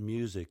talking about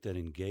music that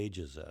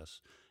engages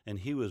us. And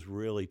he was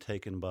really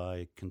taken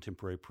by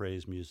contemporary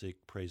praise music,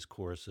 praise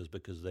choruses,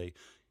 because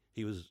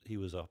he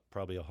was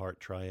probably a heart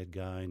triad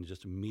guy and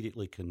just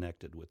immediately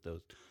connected with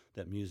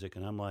that music.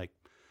 And I'm like,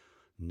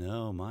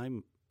 no,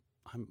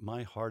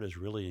 my heart is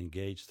really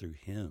engaged through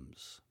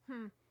hymns.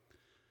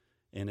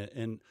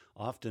 And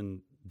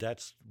often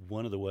that's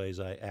one of the ways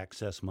I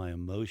access my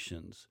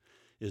emotions,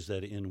 is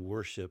that in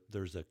worship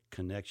there's a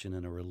connection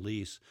and a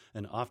release,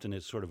 and often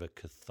it's sort of a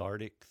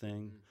cathartic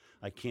thing.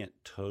 I can't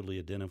totally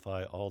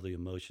identify all the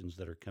emotions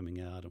that are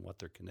coming out and what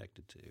they're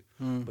connected to,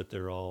 but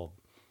they're all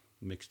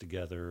mixed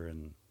together,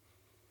 and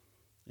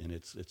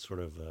it's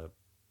sort of a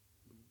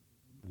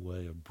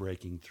way of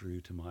breaking through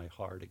to my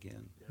heart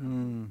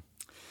again.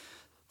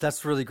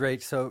 That's really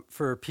great. So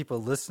for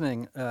people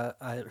listening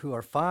who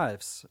are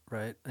fives,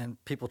 right,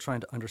 and people trying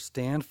to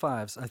understand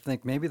fives, I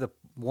think maybe the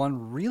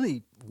one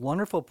really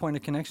wonderful point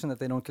of connection that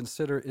they don't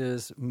consider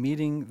is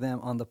meeting them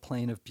on the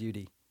plane of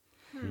beauty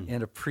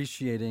and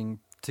appreciating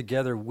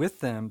together with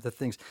them the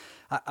things.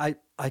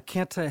 I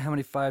can't tell you how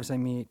many fives I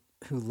meet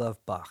who love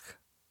Bach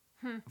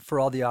for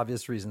all the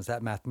obvious reasons.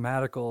 That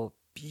mathematical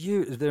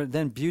beauty,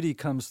 then beauty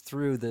comes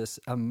through this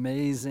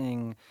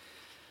amazing...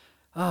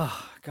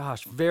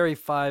 very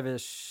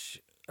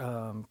five-ish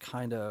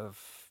kind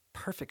of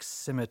perfect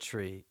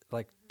symmetry,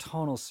 like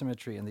tonal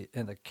symmetry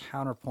in the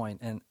counterpoint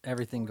and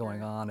everything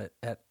going on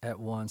at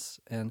once.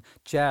 And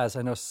jazz,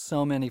 I know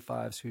so many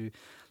fives who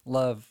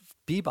love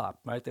bebop,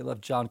 right? They love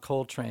John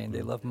Coltrane,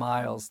 they love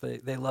Miles,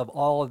 they love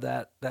all of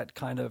that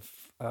kind of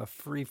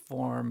free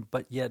form,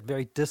 but yet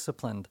very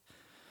disciplined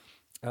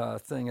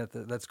thing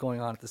that's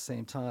going on at the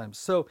same time.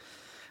 So,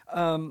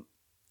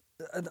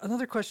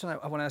 another question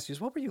I want to ask you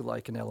is, what were you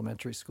like in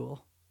elementary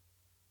school?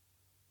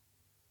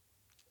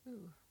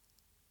 Ooh.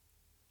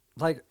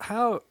 Like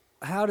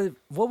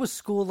what was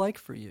school like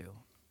for you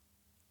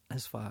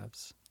as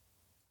fives?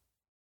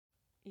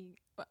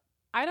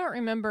 I don't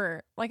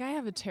remember, like I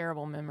have a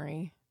terrible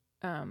memory,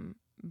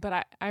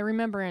 but I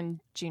remember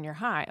in junior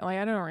high, like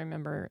I don't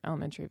remember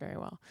elementary very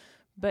well,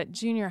 but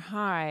junior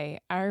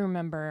high, I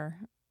remember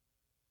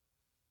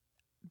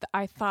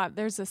I thought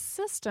there's a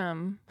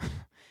system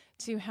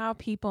to how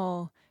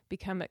people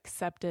become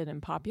accepted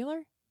and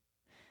popular.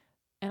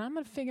 And I'm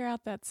going to figure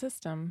out that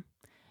system.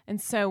 And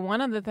so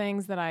one of the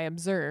things that I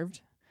observed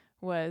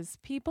was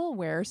people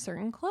wear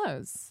certain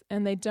clothes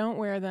and they don't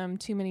wear them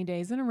too many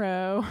days in a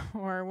row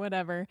or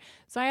whatever.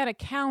 So I had a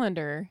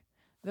calendar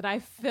that I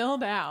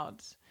filled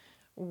out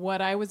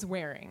what I was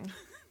wearing,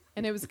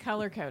 and it was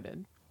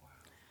color-coded.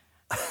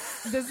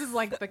 This is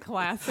like the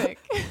classic.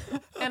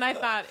 And I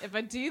thought, if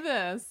I do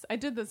this, I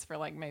did this for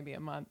like maybe a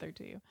month or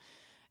two.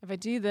 If I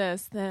do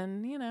this,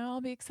 then, I'll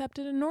be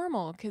accepted and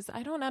normal, because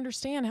I don't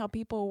understand how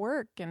people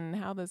work and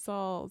how this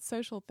all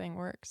social thing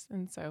works.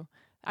 And so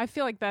I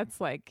feel like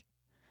that's like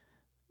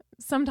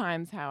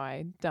sometimes how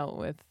I dealt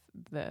with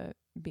the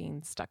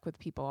being stuck with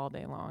people all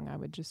day long. I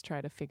would just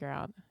try to figure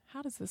out,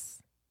 how does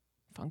this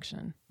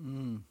function?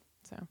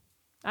 So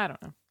I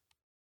don't know.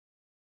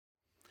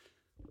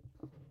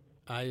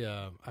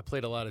 I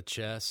played a lot of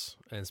chess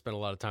and spent a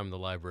lot of time in the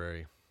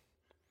library,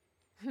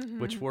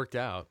 which worked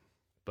out.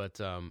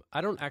 But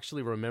I don't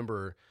actually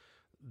remember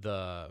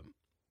the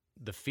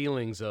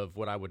feelings of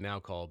what I would now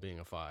call being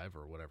a five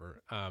or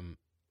whatever. I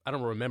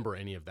don't remember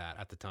any of that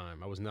at the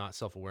time. I was not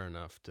self-aware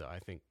enough to, I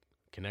think,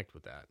 connect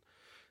with that.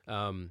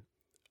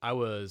 I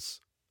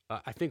was,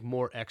 I think,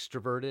 more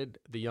extroverted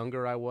the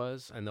younger I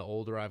was, and the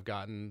older I've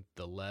gotten,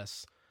 the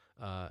less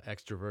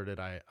extroverted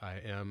I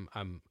am.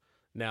 I'm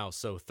now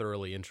so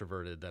thoroughly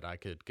introverted that I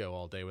could go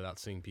all day without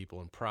seeing people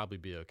and probably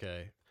be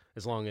okay.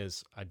 As long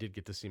as I did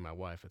get to see my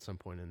wife at some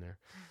point in there.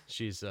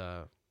 She's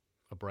a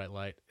bright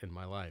light in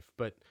my life.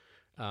 But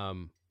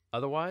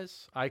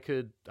otherwise, I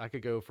could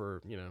go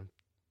for,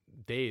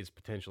 days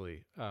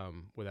potentially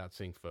without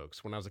seeing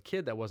folks. When I was a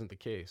kid, that wasn't the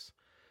case.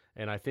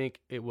 And I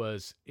think it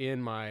was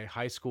in my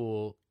high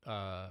school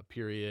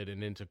period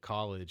and into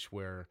college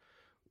where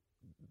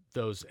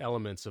those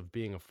elements of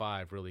being a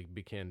five really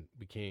became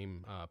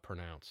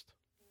pronounced.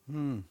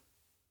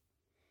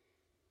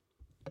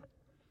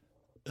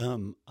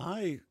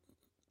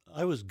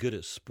 I was good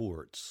at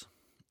sports,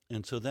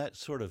 and so that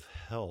sort of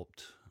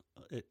helped.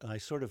 I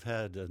sort of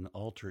had an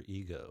alter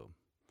ego.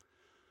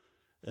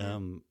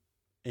 And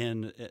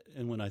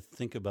when I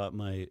think about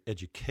my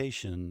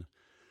education,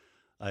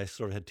 I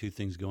sort of had two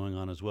things going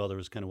on as well. There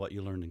was kind of what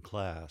you learned in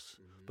class,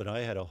 but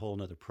I had a whole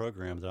nother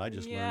program that I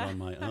just learned on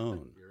my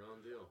own. Your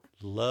own deal.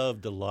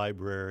 Loved the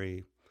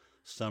library.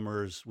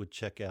 Summers would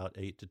check out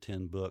 8 to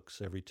 10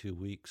 books every 2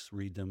 weeks,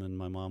 read them, and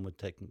my mom would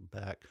take them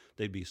back.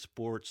 They'd be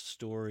sports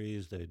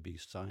stories, they'd be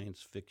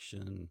science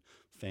fiction,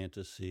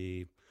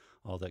 fantasy,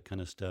 all that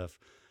kind of stuff.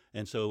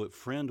 And so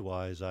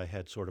friend-wise, I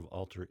had sort of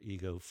alter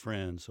ego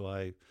friends. So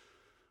I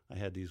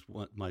had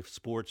my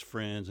sports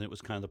friends, and it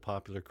was kind of the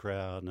popular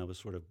crowd, and I was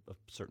sort of a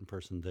certain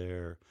person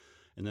there.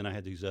 And then I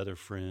had these other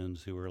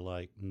friends who were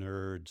like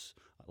nerds,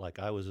 like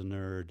I was a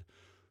nerd.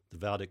 The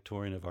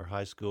valedictorian of our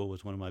high school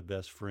was one of my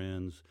best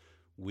friends.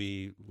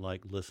 We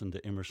listened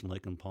to Emerson,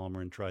 Lake and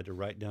Palmer and tried to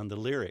write down the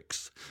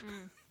lyrics.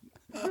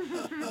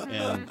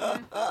 And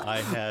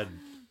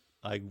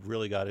I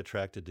really got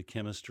attracted to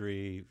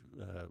chemistry,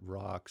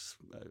 rocks,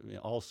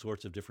 all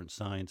sorts of different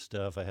science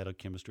stuff. I had a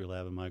chemistry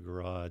lab in my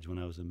garage when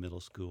I was in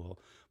middle school.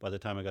 By the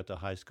time I got to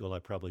high school, I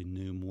probably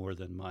knew more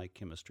than my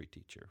chemistry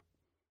teacher.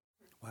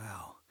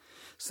 Wow.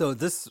 So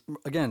this,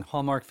 again,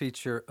 hallmark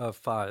feature of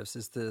Fives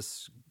is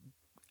this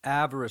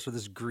avarice or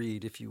this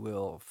greed, if you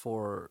will,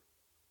 for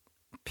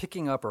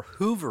picking up or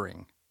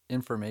hoovering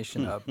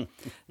information up,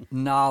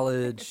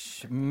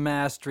 knowledge,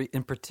 mastery,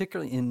 and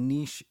particularly in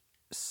niche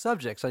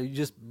subjects. So you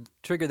just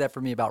triggered that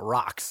for me about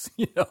rocks,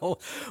 or,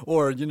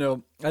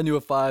 I knew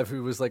a five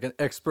who was like an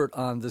expert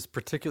on this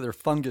particular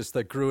fungus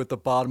that grew at the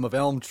bottom of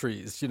elm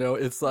trees,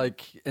 it's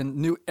like, and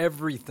knew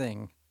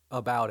everything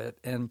about it.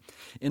 And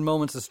in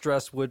moments of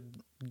stress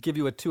would give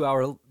you a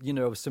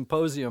 2-hour,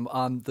 symposium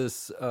on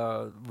this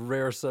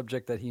rare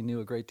subject that he knew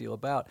a great deal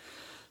about.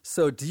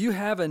 So do you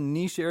have a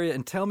niche area?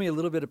 And tell me a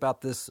little bit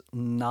about this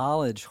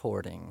knowledge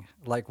hoarding.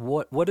 Like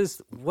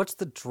what's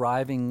the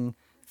driving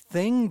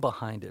thing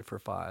behind it for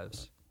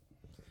Fives?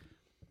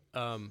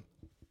 I'm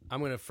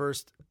going to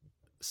first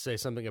say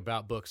something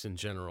about books in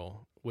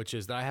general, which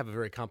is that I have a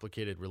very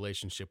complicated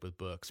relationship with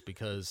books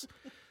because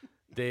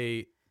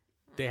they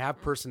have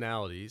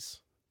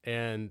personalities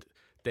and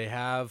they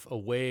have a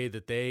way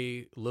that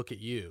they look at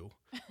you.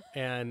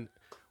 And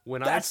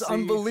when That's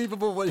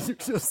unbelievable what you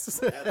just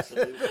said.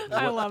 Absolutely.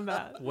 I love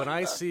that. When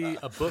I see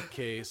a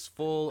bookcase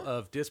full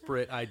of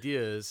disparate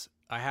ideas,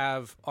 I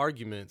have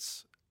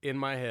arguments in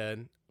my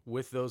head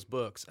with those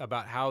books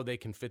about how they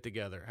can fit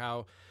together,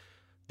 how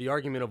the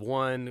argument of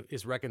one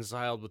is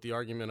reconciled with the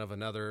argument of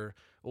another,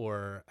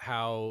 or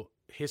how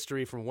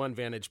history from one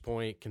vantage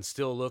point can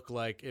still look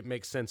like it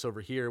makes sense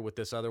over here with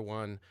this other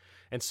one.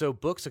 And so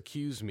books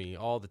accuse me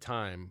all the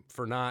time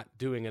for not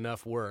doing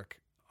enough work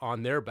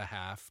on their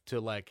behalf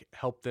to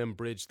help them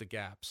bridge the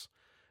gaps.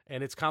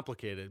 And it's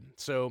complicated.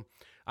 So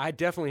I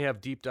definitely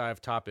have deep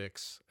dive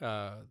topics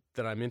that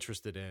I'm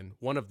interested in.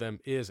 One of them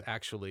is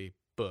actually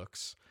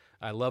books.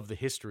 I love the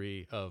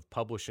history of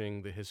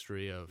publishing, the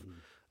history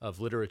of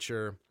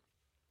literature.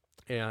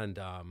 And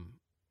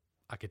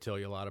I could tell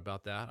you a lot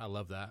about that. I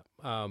love that.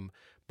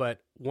 But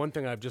one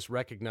thing I've just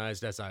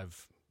recognized as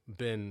I've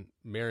been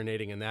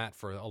marinating in that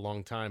for a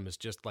long time is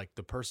just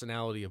the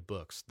personality of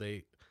books.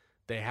 They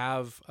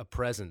have a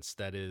presence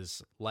that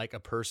is like a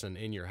person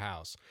in your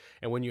house.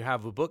 And when you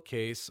have a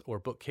bookcase or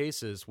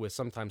bookcases with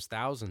sometimes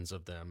thousands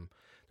of them,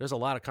 there's a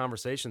lot of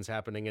conversations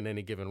happening in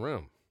any given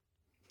room.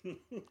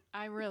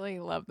 I really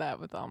love that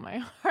with all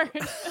my heart.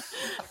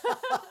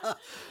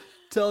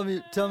 Tell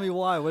me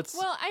why. Well,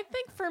 I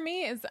think for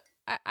me is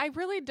I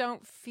really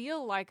don't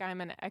feel like I'm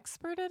an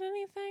expert at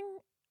anything,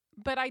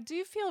 but I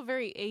do feel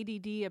very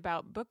ADD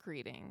about book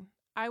reading.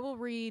 I will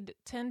read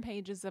 10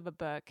 pages of a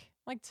book.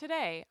 Like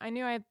today, I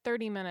knew I had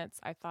 30 minutes.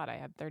 I thought I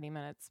had 30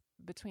 minutes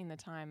between the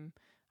time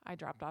I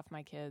dropped off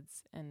my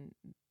kids and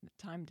the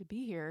time to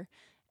be here.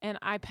 And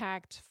I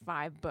packed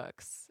 5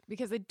 books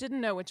because I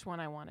didn't know which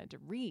one I wanted to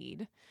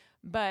read,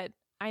 but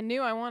I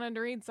knew I wanted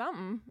to read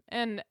something.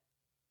 And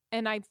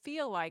I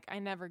feel like I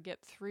never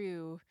get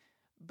through,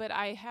 but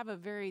I have a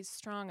very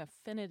strong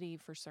affinity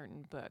for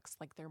certain books.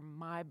 Like they're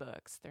my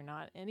books. They're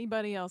not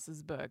anybody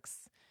else's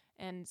books.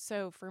 And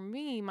so for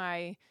me,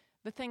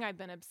 the thing I've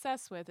been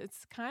obsessed with,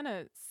 it's kind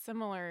of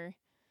similar.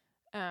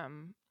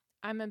 I'm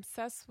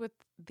obsessed with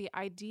the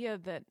idea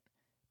that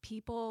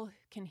people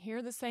can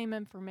hear the same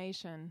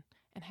information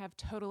and have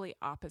totally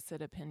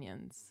opposite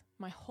opinions.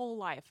 My whole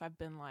life I've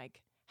been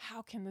like,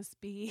 how can this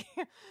be?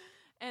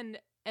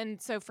 And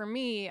so for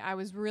me, I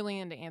was really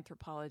into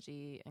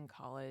anthropology in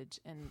college,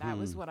 and that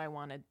was what I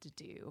wanted to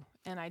do.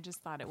 And I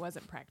just thought it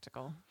wasn't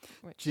practical.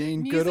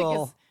 Jane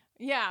Goodall.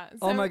 Yeah. So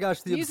oh my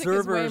gosh, the music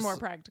Observers. is way more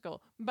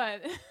practical,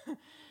 but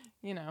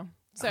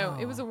So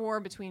it was a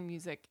war between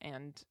music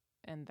and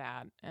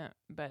that.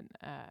 But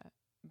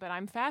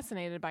I'm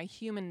fascinated by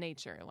human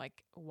nature.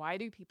 Like, why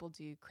do people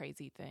do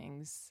crazy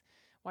things?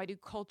 Why do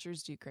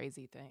cultures do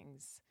crazy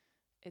things?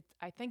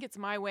 I think it's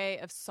my way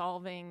of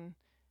solving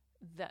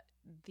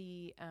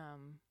the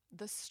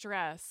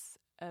stress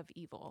of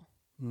evil.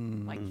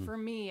 Like for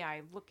me,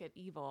 I look at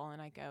evil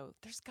and I go,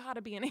 there's got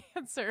to be an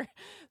answer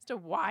as to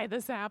why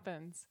this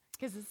happens,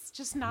 because it's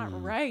just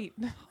not right.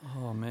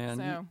 Oh man,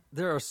 So-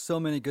 there are so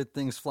many good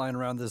things flying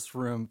around this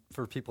room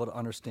for people to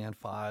understand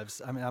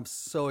Fives. I mean, I'm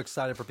so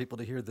excited for people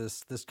to hear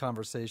this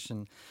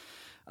conversation.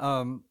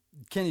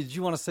 Kenny, did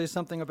you want to say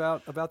something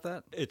about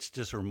that? It's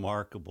just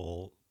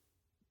remarkable.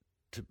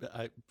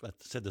 I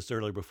said this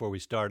earlier before we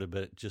started,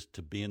 but just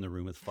to be in the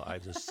room with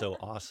fives is so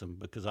awesome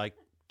because I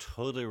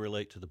totally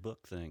relate to the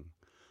book thing.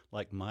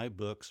 Like my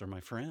books are my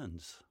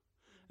friends,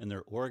 and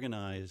they're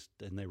organized,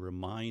 and they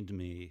remind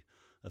me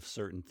of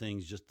certain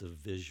things, just the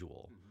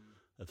visual.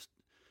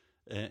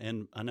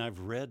 And I've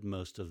read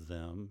most of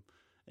them,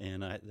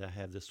 and I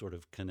have this sort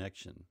of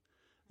connection.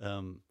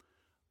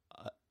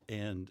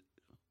 And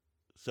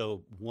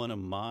so one of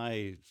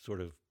my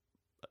sort of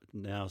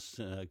now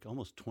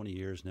almost 20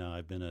 years now,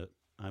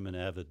 I'm an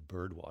avid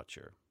bird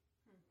watcher.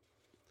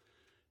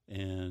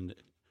 And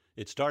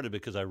it started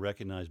because I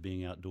recognized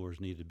being outdoors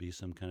needed to be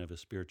some kind of a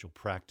spiritual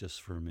practice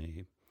for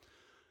me.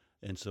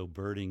 And so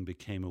birding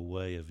became a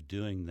way of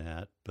doing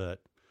that.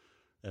 But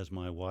as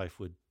my wife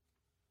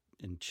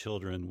and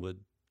children would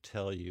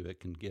tell you, it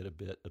can get a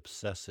bit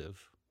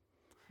obsessive.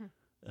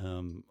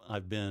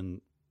 I've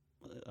been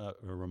a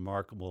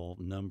remarkable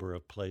number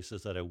of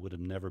places that I would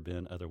have never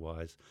been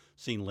otherwise,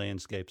 seen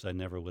landscapes I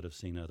never would have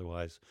seen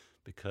otherwise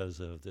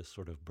because of this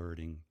sort of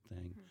birding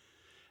thing.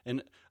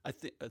 And I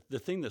think the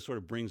thing that sort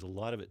of brings a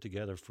lot of it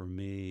together for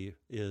me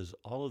is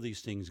all of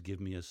these things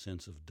give me a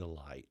sense of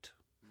delight.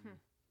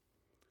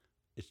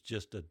 It's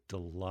just a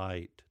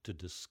delight to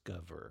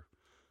discover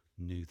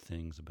new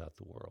things about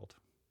the world.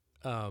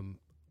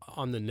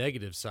 On the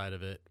negative side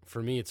of it,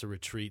 for me, it's a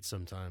retreat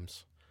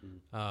sometimes.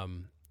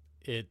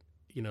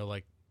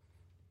 Like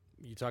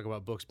you talk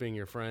about books being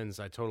your friends,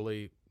 I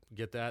totally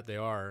get that. They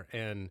are.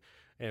 And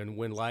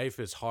when life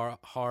is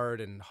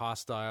hard and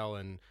hostile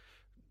and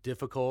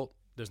difficult,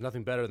 there's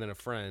nothing better than a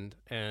friend.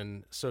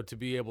 And so to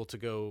be able to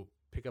go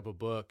pick up a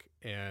book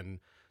and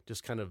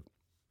just kind of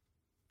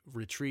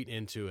retreat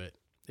into it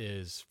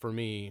is, for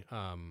me,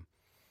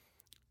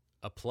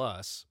 a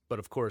plus. But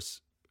of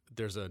course,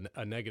 there's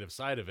a negative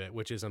side of it,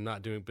 which is I'm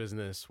not doing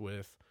business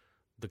with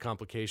the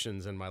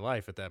complications in my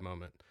life at that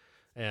moment.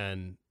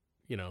 And,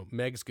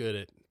 Meg's good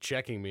at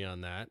checking me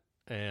on that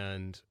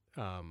and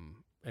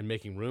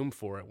making room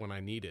for it when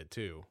I need it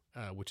too,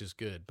 which is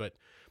good. But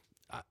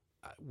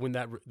when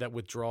that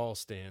withdrawal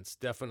stance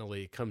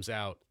definitely comes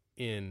out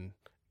in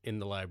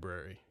the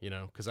library,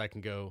 because I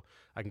can go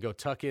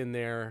tuck in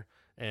there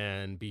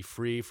and be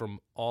free from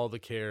all the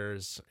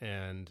cares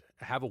and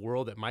have a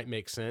world that might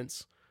make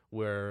sense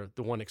where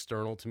the one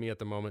external to me at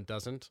the moment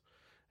doesn't.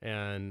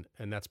 And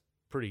that's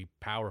pretty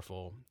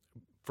powerful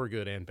for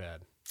good and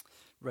bad.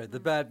 Right.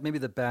 Maybe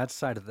the bad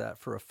side of that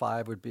for a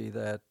five would be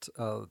that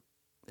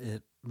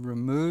it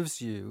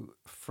removes you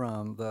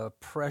from the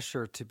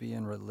pressure to be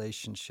in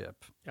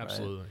relationship.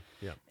 Absolutely. Right?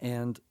 Yeah.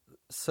 And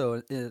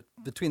so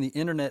between the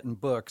internet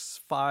and books,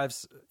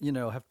 fives,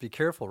 have to be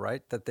careful,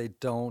 right? That they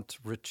don't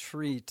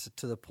retreat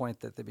to the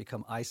point that they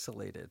become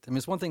isolated. I mean,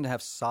 it's one thing to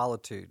have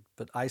solitude,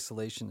 but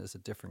isolation is a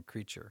different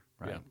creature,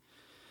 right? Yeah.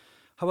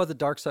 How about the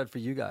dark side for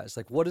you guys?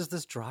 Like, what is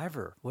this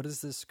driver? What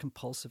is this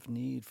compulsive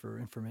need for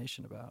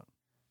information about?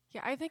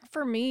 Yeah, I think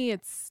for me,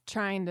 it's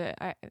trying to,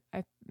 I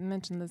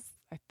mentioned this,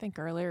 I think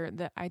earlier,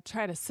 that I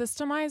try to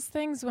systemize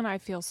things when I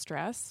feel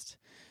stressed.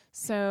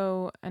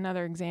 So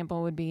another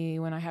example would be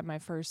when I had my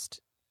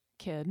first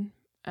kid,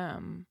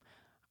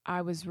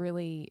 it was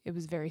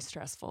very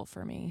stressful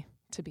for me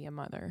to be a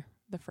mother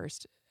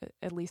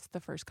at least the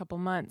first couple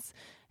months.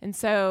 And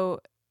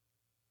so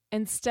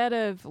instead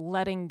of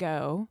letting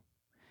go,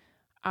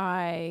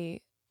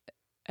 I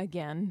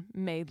again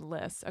made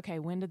lists. Okay,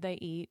 when did they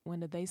eat? When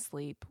did they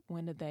sleep?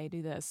 When did they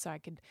do this? So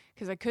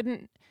because I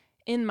couldn't,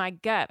 in my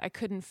gut, I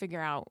couldn't figure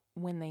out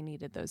when they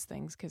needed those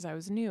things because I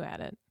was new at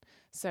it.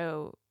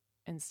 So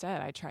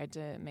instead, I tried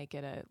to make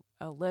it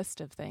a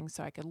list of things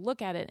so I could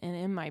look at it and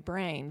in my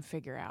brain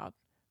figure out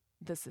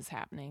this is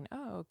happening.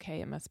 Oh,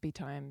 okay, it must be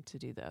time to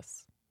do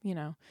this,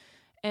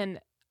 And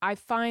I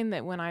find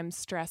that when I'm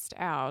stressed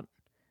out,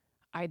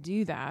 I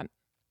do that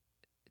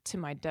to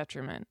my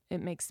detriment.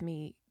 It makes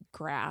me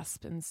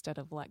grasp instead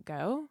of let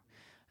go.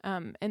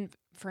 And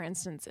for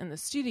instance, in the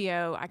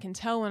studio, I can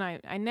tell when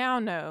I now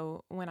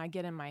know when I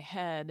get in my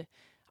head,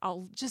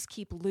 I'll just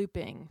keep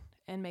looping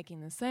and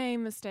making the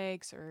same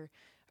mistakes or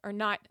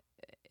not.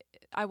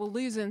 I will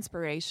lose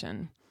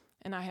inspiration.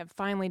 And I have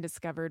finally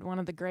discovered one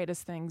of the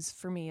greatest things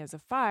for me as a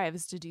five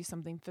is to do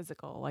something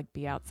physical, like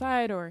be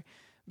outside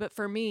but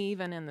for me,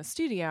 even in the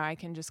studio, I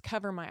can just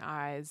cover my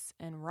eyes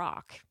and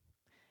rock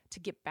to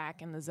get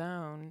back in the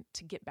zone,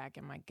 to get back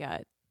in my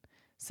gut,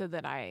 so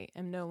that I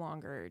am no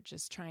longer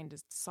just trying to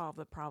solve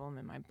the problem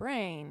in my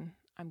brain.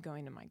 I'm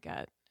going to my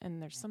gut.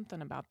 And there's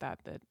something about that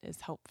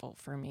is helpful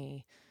for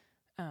me.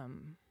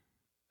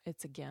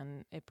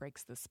 It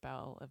breaks the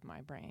spell of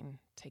my brain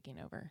taking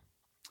over.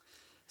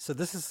 So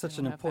this is such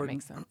an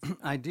important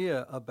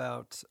idea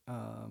about,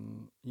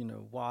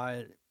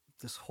 why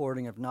this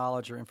hoarding of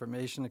knowledge or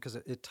information, because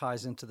it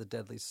ties into the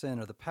deadly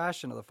sin or the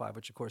passion of the five,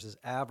 which of course is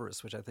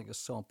avarice, which I think is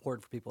so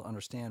important for people to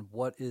understand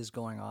what is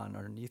going on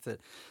underneath it.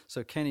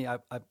 So Kenny, I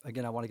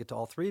want to get to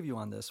all three of you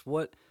on this.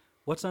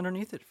 What's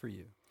underneath it for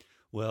you?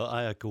 Well,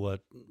 I echo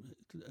what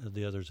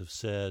the others have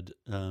said.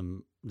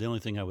 The only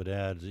thing I would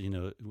add,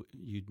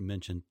 you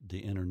mentioned the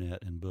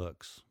internet and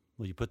books.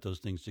 Well, you put those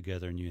things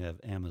together and you have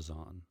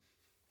Amazon.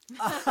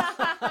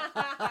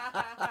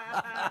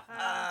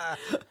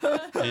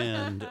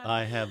 And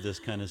I have this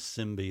kind of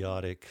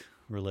symbiotic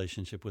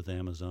relationship with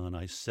Amazon.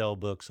 I sell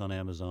books on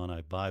Amazon.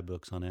 I buy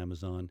books on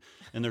Amazon.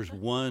 And there's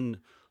one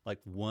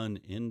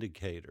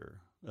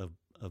indicator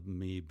of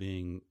me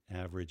being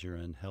average or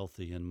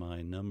unhealthy in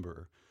my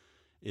number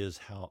is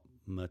how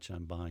much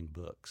I'm buying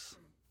books.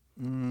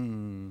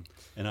 And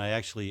I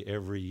actually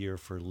every year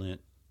for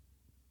Lent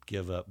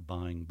give up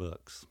buying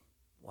books.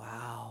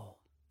 Wow.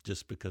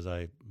 Just because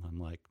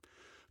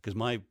because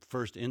my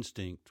first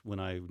instinct when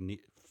I'm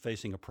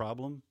facing a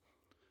problem,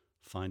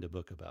 find a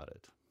book about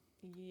it.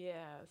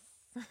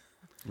 Yes.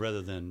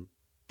 Rather than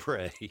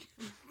pray,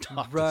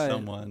 talk Right. to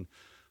someone,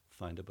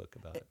 find a book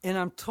about it. And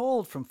I'm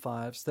told from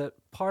Fives that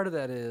part of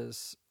that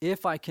is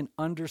if I can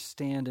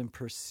understand and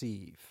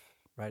perceive,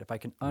 right? If I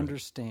can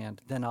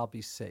understand, then I'll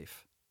be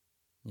safe.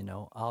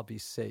 I'll be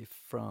safe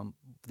from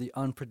the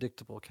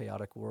unpredictable,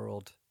 chaotic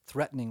world,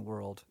 threatening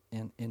world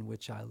in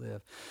which I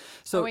live.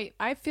 So wait,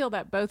 I feel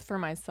that both for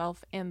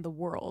myself and the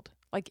world.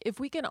 Like if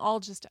we can all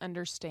just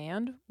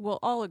understand, we'll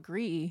all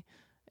agree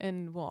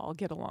and we'll all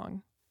get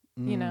along.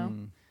 It's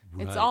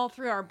Right. all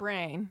through our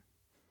brain.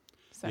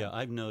 So. Yeah,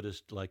 I've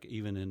noticed, like,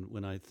 even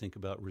when I think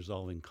about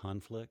resolving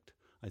conflict,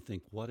 I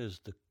think, what is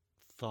the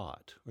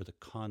thought or the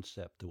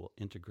concept that will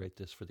integrate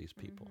this for these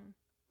people?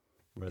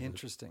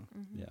 Interesting.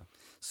 Yeah.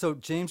 So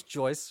James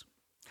Joyce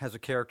has a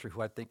character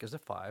who I think is a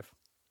 5.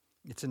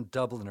 It's in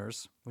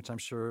Dubliners, which I'm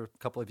sure a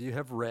couple of you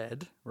have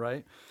read,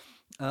 right?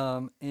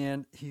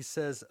 And he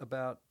says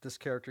about this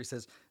character, he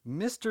says,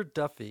 Mr.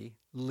 Duffy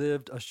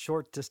lived a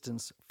short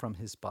distance from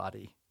his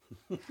body.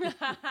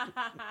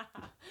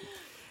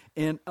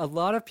 And a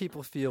lot of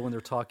people feel when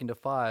they're talking to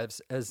 5s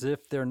as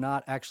if they're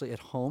not actually at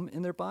home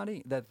in their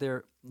body, that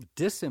they're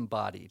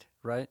disembodied,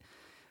 right?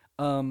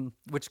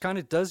 Which kind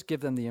of does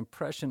give them the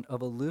impression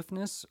of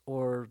aloofness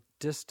or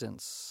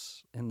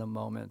distance in the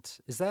moment.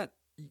 Is that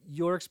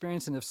your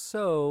experience? And if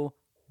so,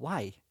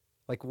 why?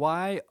 Like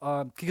why?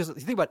 Because you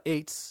think about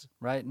 8s,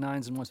 right?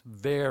 9s and 1s,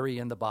 very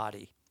in the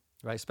body,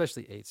 right?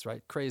 Especially 8s,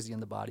 right? Crazy in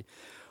the body.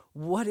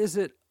 What is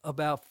it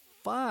about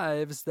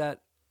 5s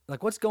that,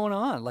 like, what's going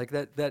on? Like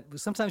that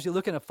sometimes you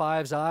look in a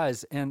 5's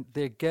eyes and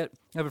I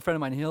have a friend of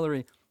mine,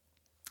 Hillary.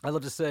 I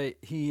love to say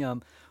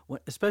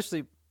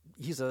especially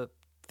he's a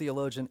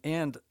theologian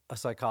and a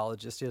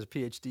psychologist. He has a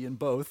PhD in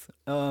both.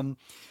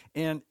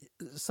 And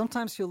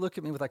sometimes he'll look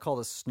at me with what I call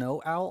the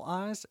snow owl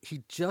eyes.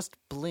 He just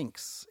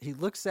blinks. He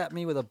looks at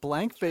me with a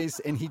blank face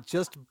and he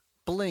just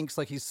blinks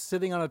like he's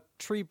sitting on a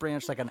tree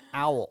branch like an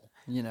owl,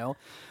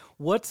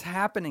 What's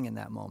happening in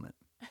that moment?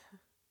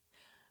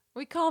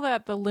 We call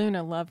that the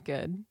Luna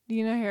Lovegood. Do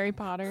you know Harry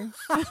Potter?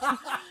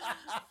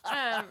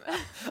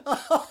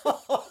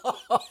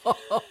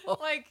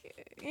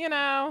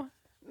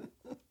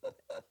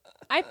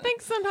 I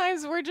think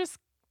sometimes we're just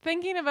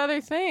thinking of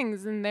other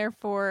things, and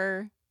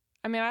therefore,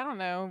 I don't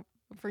know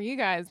for you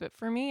guys, but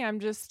for me,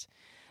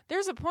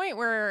 there's a point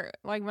where,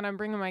 like, when I'm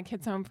bringing my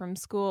kids home from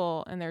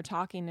school and they're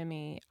talking to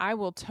me, I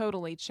will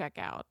totally check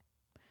out.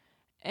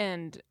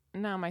 And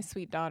now my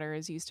sweet daughter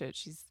is used to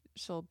it.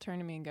 She'll turn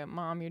to me and go,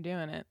 "Mom, you're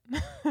doing it."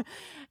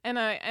 and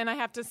I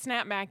have to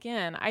snap back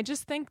in. I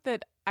just think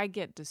that I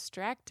get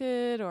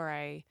distracted or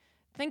I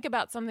think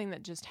about something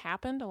that just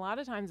happened. A lot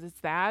of times it's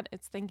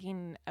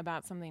thinking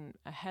about something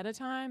ahead of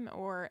time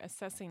or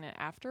assessing it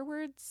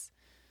afterwards.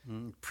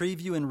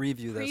 Preview and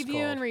review, that's called.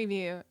 Preview and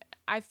review.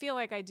 I feel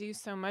like I do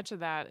so much of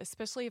that,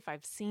 especially if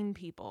I've seen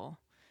people.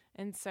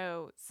 And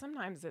so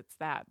sometimes it's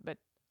that,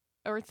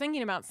 or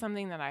thinking about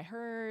something that I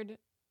heard,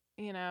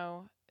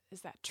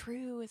 is that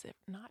true? Is it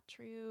not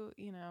true?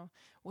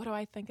 What do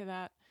I think of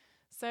that?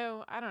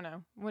 So I don't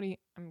know.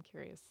 I'm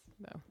curious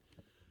though.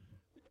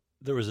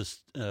 There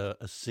was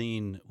a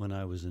scene when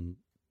I was in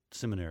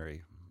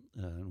seminary.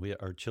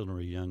 Our children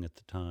were young at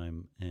the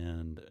time,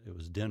 and it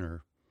was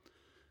dinner,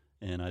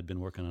 and I'd been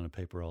working on a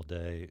paper all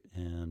day,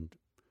 and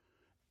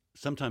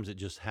sometimes it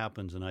just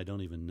happens and I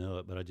don't even know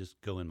it, but I just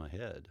go in my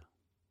head,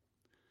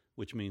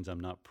 which means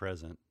I'm not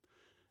present.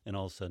 And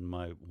all of a sudden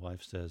my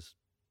wife says,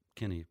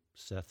 "Kenny,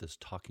 Seth is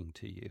talking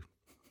to you,"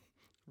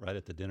 right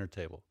at the dinner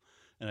table.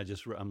 And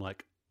I'm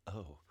like,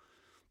 oh.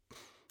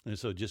 And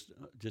so just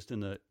in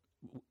the,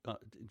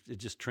 it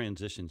just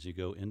transitions. You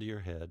go into your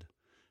head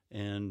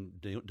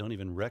and don't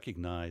even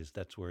recognize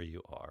that's where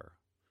you are.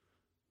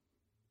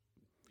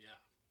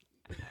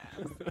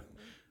 Yeah.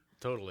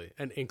 Totally.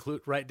 And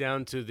include right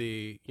down to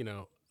the,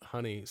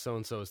 honey,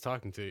 so-and-so is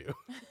talking to you.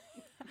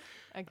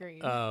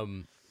 Agreed.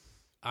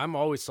 I'm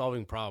always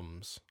solving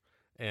problems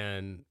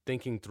and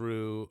thinking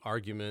through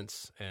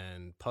arguments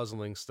and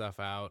puzzling stuff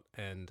out.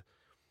 And,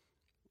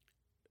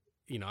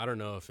 I don't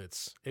know if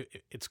it's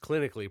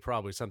clinically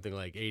probably something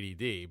like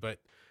ADD, but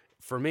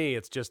for me,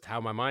 it's just how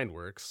my mind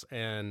works.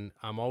 And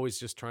I'm always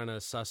just trying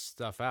to suss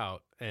stuff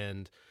out.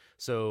 And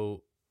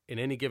so in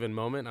any given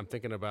moment, I'm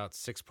thinking about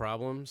 6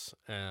 problems.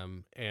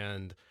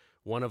 And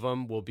One of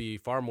them will be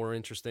far more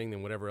interesting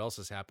than whatever else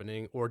is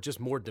happening, or just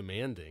more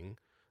demanding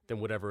than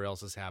whatever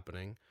else is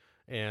happening,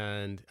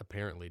 and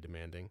apparently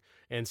demanding.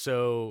 And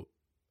so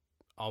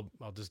I'll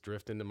just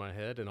drift into my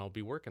head and I'll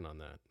be working on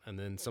that. And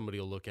then somebody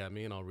will look at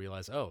me and I'll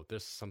realize, oh,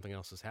 there's something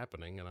else is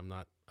happening and I'm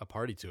not a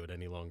party to it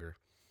any longer.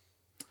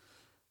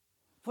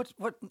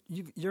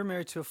 You're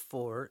married to a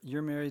 4,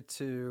 you're married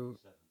to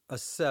a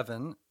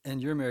 7,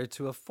 and you're married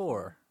to a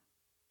 4.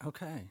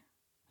 Okay.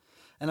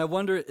 And I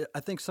wonder, I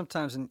think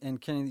sometimes, and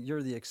Kenny,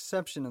 you're the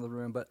exception in the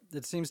room, but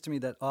it seems to me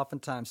that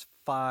oftentimes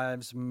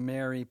 5s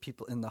marry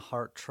people in the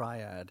heart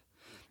triad.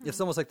 Mm-hmm.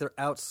 It's almost like they're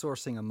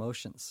outsourcing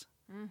emotions.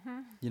 Mm-hmm.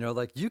 You know,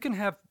 like you can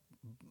have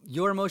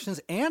your emotions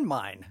and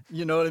mine.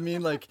 You know what I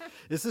mean? Like,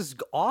 this is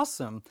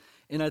awesome.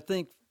 And I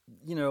think,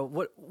 you know,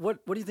 what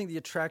do you think the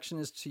attraction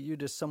is to you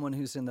to someone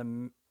who's in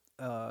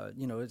the,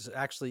 you know, is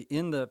actually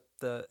in the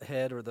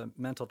head or the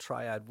mental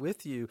triad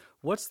with you?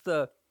 What's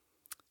the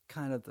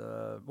kind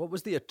of what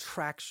was the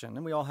attraction?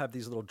 And we all have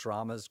these little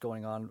dramas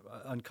going on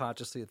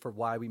unconsciously for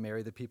why we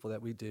marry the people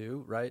that we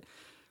do, right?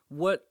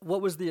 What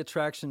was the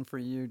attraction for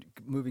you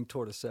moving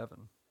toward a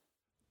 7?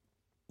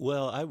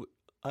 Well,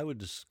 I would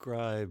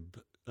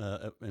describe,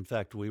 in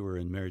fact, we were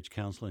in marriage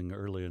counseling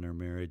early in our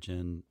marriage,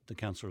 and the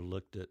counselor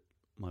looked at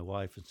my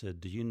wife and said,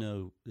 "Do you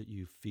know that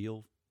you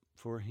feel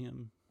for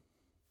him?"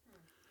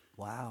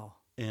 Wow.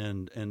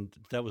 And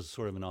that was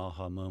sort of an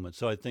aha moment.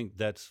 So I think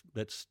that's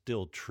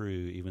still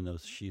true, even though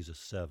she's a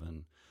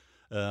 7.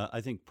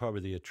 I think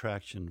probably the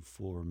attraction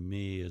for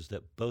me is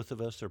that both of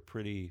us are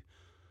pretty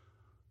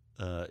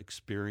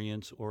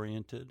experience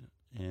oriented,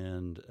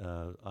 and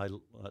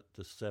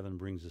the 7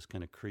 brings this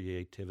kind of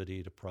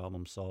creativity to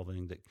problem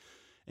solving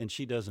and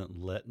she doesn't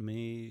let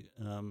me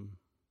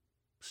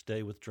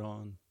stay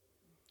withdrawn.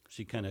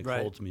 She kind of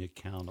holds me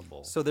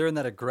accountable. So they're in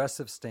that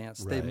aggressive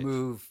stance. Right. They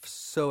move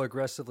so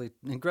aggressively.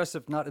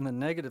 Aggressive not in the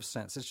negative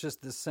sense. It's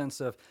just this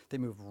sense of they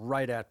move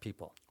right at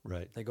people.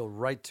 Right. They go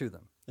right to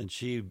them. And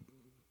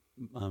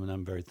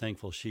I'm very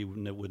thankful, she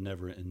would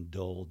never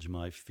indulge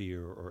my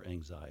fear or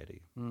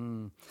anxiety.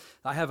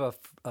 I have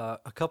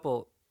a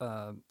couple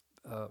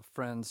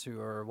friends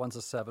who are, one's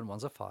a 7,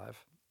 one's a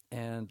 5.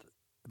 And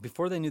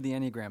before they knew the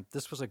Enneagram,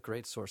 this was a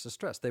great source of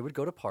stress. They would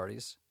go to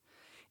parties,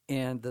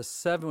 and the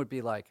 7 would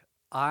be like,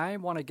 I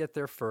want to get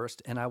there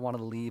first, and I want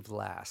to leave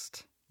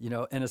last, you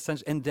know, and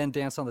then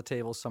dance on the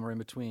table somewhere in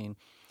between.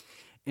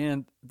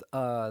 And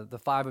the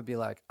 5 would be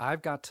like,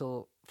 I've got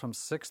till from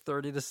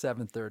 6:30 to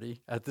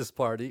 7:30 at this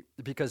party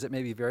because it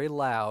may be very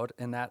loud,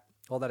 and that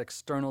all that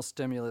external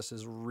stimulus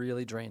is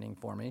really draining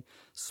for me.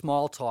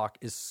 Small talk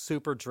is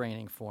super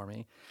draining for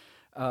me.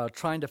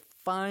 Trying to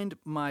find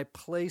my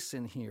place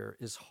in here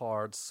is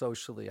hard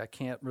socially. I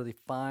can't really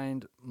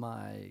find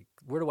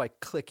where do I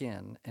click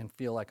in and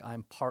feel like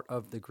I'm part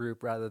of the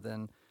group rather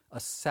than a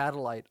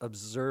satellite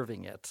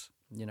observing it?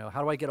 You know,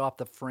 how do I get off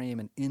the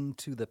frame and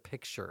into the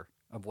picture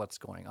of what's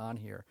going on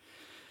here?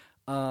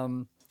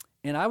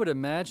 And I would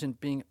imagine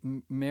being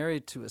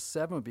married to a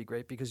 7 would be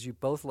great because you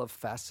both love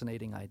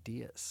fascinating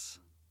ideas,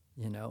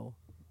 you know?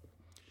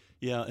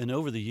 Yeah, and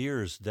over the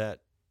years,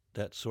 that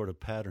sort of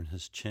pattern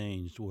has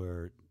changed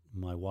where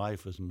my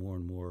wife is more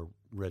and more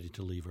ready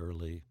to leave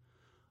early.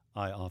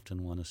 I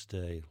often want to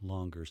stay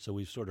longer. So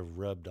we've sort of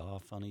rubbed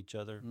off on each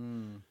other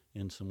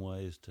in some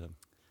ways.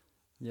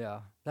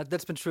 Yeah,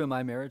 that's been true in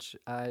my marriage.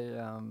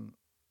 I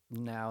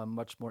now am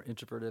much more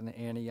introverted than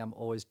Annie. I'm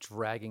always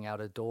dragging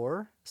out a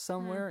door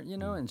somewhere, you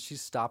know, and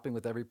she's stopping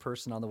with every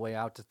person on the way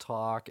out to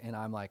talk. And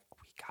I'm like,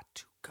 we've got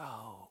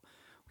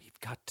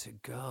to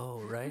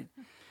go, right?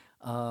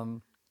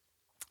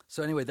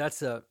 So anyway,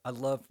 I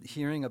love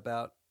hearing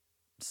about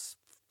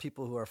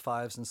people who are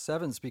 5s and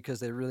 7s because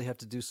they really have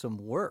to do some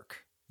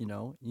work, you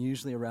know,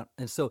 usually around.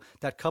 And so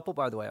that couple,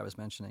 by the way, I was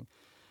mentioning,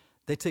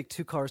 they take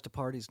 2 cars to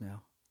parties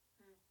now.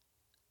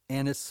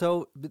 And it's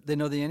so, they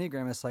know the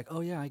Enneagram. It's like, oh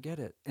yeah, I get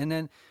it. And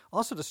then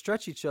also to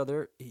stretch each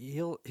other,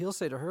 he'll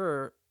say to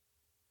her,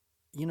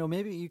 you know,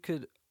 maybe you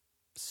could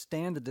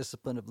stand the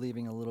discipline of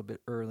leaving a little bit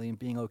early and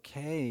being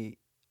okay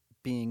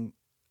being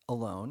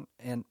alone.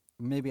 And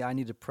maybe I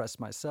need to press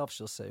myself,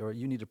 she'll say, or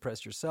you need to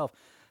press yourself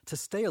to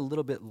stay a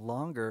little bit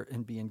longer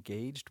and be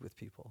engaged with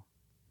people,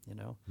 you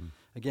know?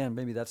 Again,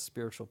 maybe that's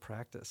spiritual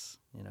practice,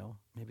 you know?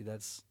 Maybe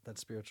that's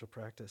spiritual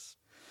practice.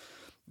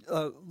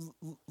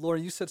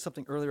 Lori, you said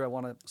something earlier I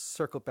want to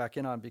circle back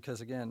in on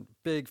because, again,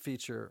 big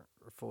feature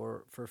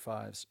for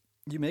 5s.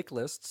 You make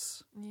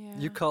lists. Yeah.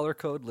 You color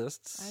code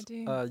lists. I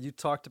do. You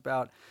talked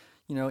about,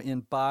 you know,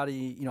 in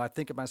body, you know, I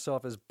think of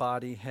myself as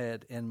body,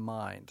 head, and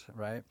mind,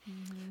 right?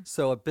 Mm-hmm.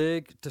 So a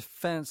big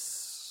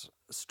defense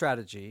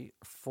strategy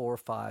for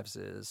 5s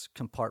is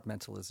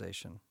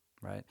compartmentalization,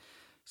 right?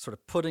 Sort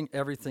of putting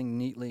everything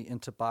neatly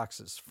into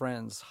boxes,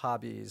 friends,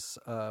 hobbies,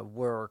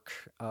 work,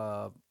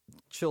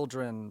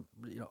 children,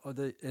 you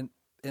know,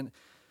 and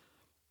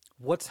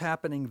what's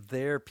happening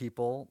there,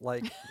 people?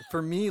 Like,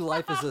 for me,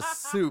 life is a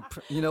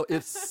soup. You know,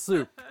 it's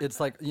soup.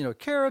 It's like, you know,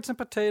 carrots and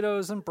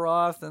potatoes and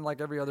broth and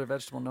like every other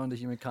vegetable known to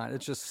humankind.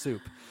 It's just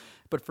soup.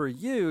 But for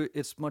you,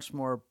 it's much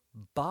more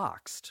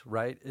boxed,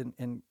 right?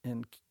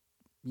 And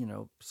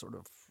sort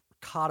of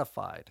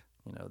codified,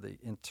 the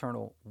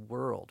internal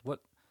world.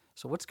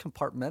 What's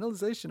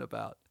compartmentalization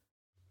about?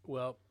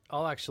 Well,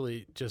 I'll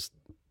actually just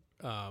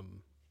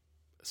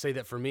say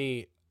that for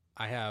me,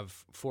 I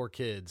have 4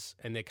 kids,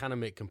 and they kind of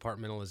make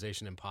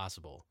compartmentalization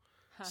impossible.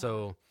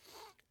 So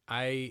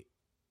I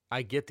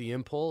get the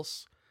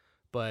impulse,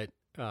 but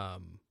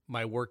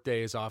my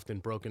workday is often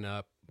broken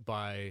up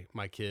by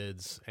my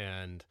kids,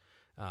 and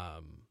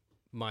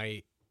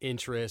my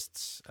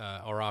interests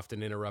are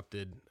often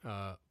interrupted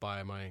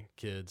by my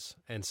kids.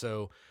 And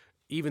so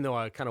even though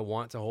I kind of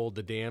want to hold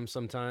the dam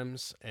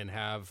sometimes and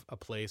have a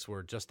place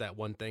where just that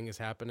one thing is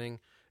happening,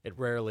 it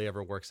rarely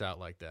ever works out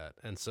like that.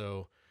 And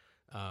so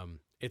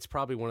it's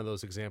probably one of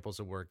those examples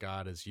of where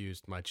God has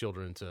used my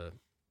children to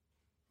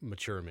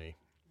mature me.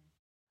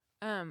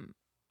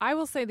 I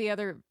will say the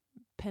other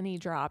penny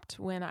dropped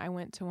when I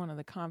went to one of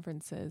the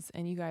conferences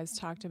and you guys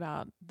talked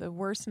about the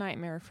worst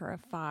nightmare for a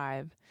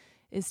 5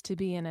 is to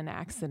be in an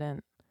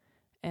accident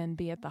and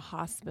be at the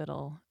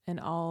hospital and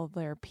all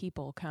their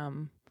people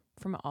come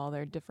from all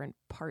their different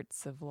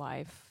parts of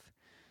life.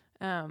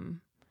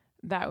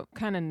 That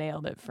kind of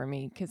nailed it for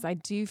me because I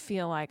do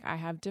feel like I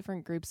have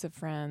different groups of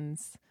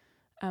friends.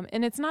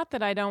 And it's not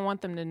that I don't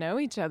want them to know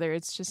each other.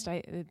 It's just,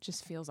 it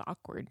just feels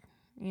awkward,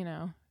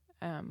 And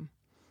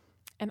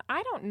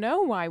I don't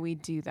know why we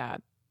do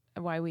that,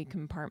 why we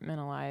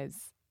compartmentalize.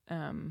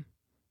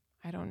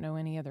 I don't know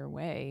any other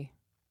way.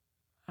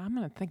 I'm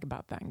going to think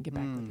about that and get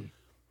back with you.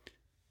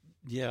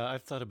 Yeah,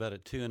 I've thought about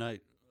it too, and I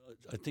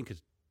think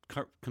it's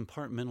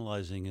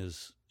compartmentalizing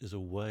is a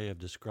way of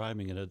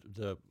describing it.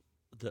 The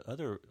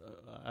other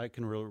I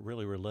can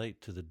really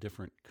relate to the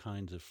different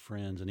kinds of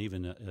friends, and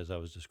even as I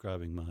was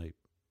describing my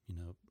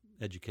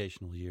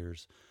educational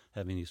years,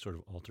 having these sort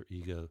of alter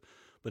ego.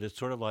 But it's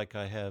sort of like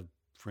I have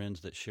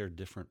friends that share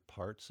different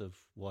parts of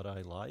what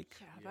I like.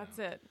 Yeah, that's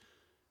it.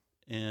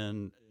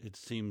 And it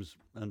seems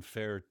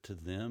unfair to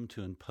them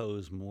to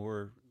impose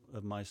more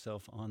of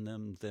myself on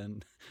them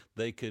than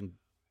they could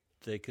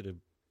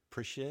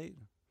appreciate.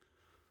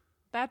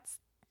 That's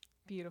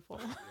beautiful.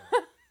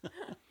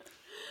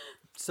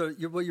 So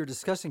what you're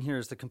discussing here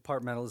is the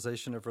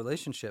compartmentalization of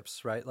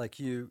relationships, right? Like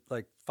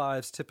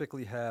 5s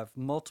typically have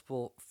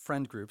multiple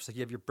friend groups. Like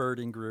you have your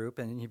birding group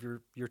and you have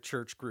your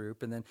church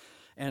group, and then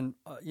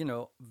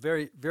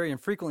very very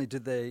infrequently do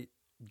they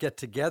get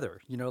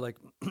together.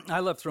 I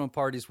love throwing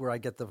parties where I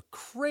get the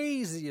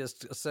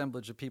craziest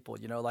assemblage of people.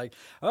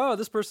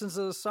 This person's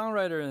a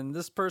songwriter and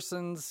this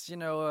person's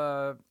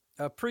a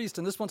priest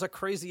and this one's a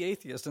crazy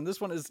atheist and this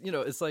one is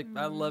it's like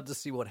I love to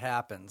see what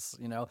happens.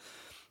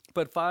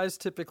 But 5s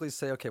typically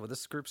say, okay, well,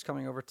 this group's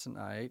coming over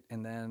tonight,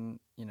 and then,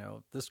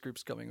 this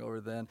group's coming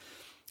over then.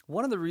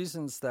 One of the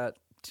reasons that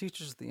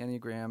teachers of the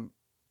Enneagram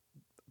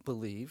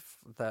believe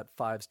that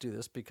 5s do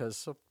this,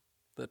 because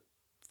that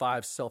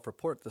 5s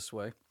self-report this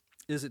way,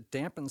 is it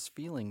dampens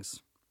feelings,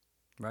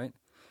 right?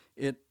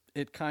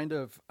 It kind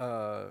of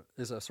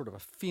is a sort of a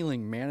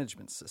feeling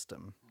management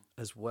system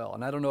as well.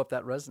 And I don't know if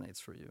that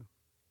resonates for you.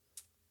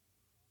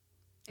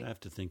 I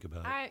have to think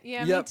about it.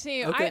 Me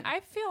too. Okay.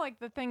 I feel like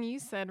the thing you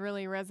said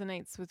really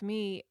resonates with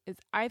me is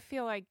I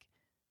feel like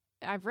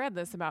I've read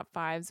this about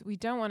 5s. We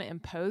don't want to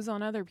impose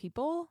on other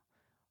people.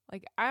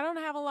 Like I don't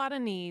have a lot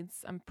of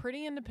needs. I'm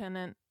pretty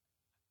independent.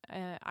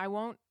 I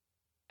won't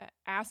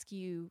ask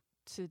you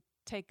to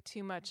take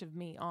too much of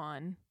me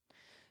on.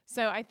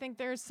 So I think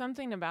there's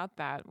something about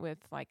that with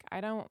like,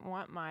 I don't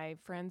want my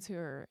friends who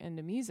are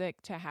into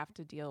music to have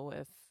to deal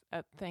with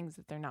things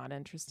that they're not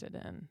interested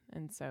in.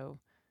 And so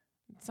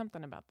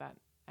something about that,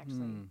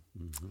 actually.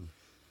 Mm-hmm.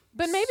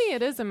 But maybe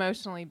it is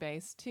emotionally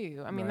based,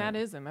 too. I mean, Right. that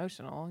is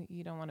emotional.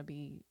 You don't want to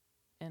be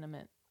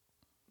intimate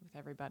with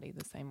everybody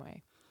the same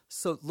way.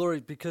 So, Lori,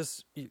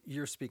 because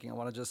you're speaking, I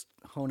want to just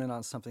hone in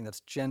on something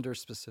that's gender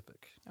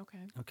specific. Okay.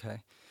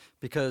 Okay.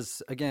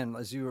 Because, again,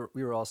 as we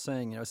were all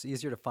saying, it's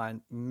easier to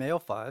find male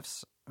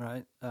 5s,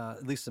 right,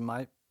 at least in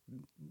my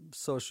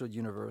social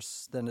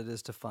universe, than it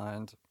is to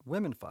find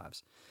women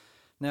 5s.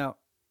 Now,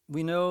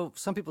 we know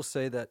some people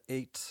say that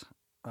 8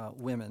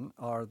 women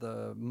are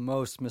the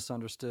most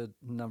misunderstood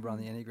number on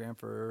the Enneagram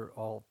for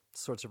all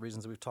sorts of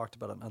reasons that we've talked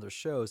about on other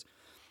shows.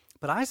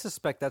 But I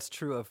suspect that's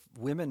true of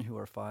women who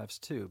are 5s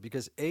too,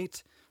 because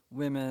 8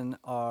 women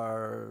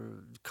are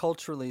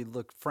culturally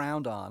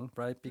frowned on,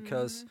 right?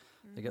 Because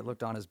they get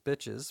looked on as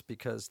bitches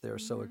because they're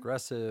so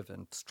aggressive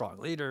and strong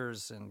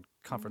leaders and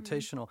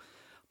confrontational.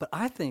 But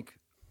I think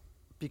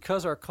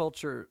because our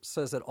culture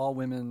says that all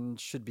women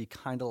should be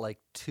kind of like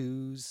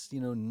 2s,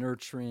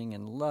 nurturing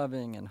and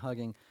loving and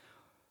hugging,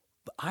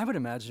 I would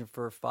imagine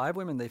for 5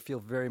 women, they feel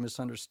very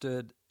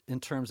misunderstood in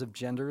terms of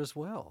gender as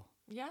well.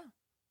 Yeah.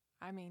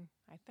 I mean,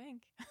 I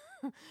think.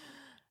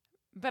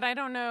 But I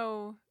don't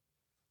know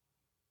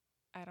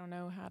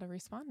how to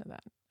respond to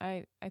that.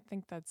 I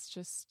think that's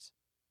just,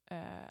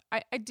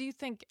 I do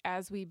think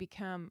as we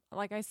become,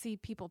 like I see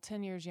people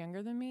 10 years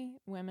younger than me,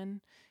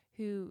 women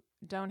who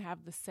don't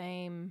have the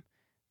same,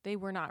 they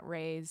were not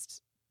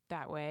raised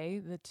that way,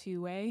 the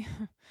 2-way.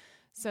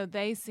 So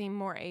they seem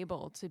more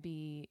able to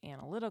be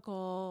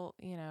analytical,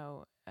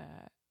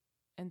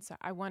 And so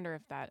I wonder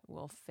if that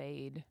will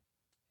fade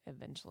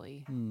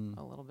eventually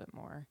a little bit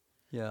more.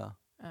 Yeah.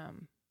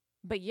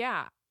 But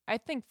yeah, I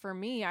think for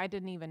me, I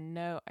didn't even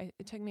know.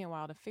 It took me a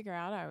while to figure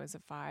out I was a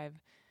 5,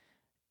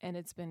 and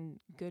it's been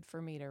good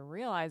for me to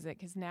realize it,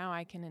 because now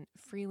I can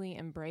freely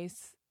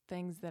embrace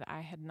things that I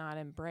had not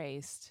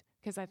embraced,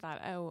 because I thought,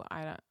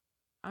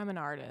 I'm an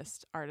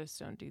artist. Artists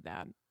don't do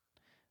that.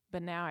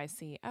 But now I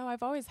see,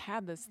 I've always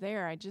had this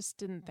there. I just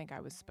didn't think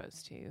I was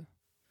supposed to,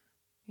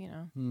 I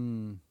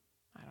don't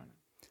know.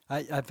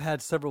 I've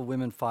had several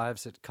women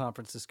 5s at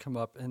conferences come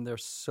up, and they're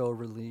so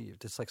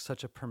relieved. It's like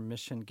such a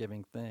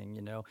permission-giving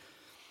thing,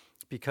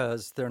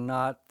 because they're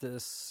not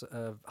this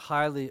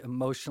highly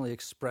emotionally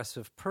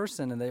expressive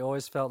person, and they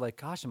always felt like,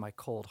 gosh, am I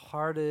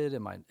cold-hearted?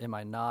 Am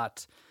I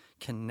not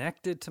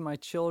connected to my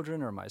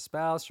children or my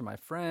spouse or my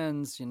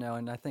friends?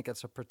 And I think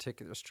that's a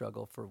particular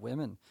struggle for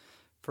women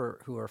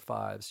who are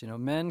 5s.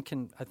 Men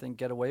can, I think,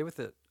 get away with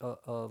it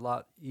a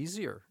lot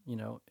easier,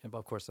 And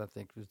of course, I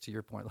think, to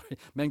your point, Lori,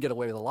 men get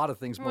away with a lot of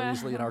things more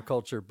easily in our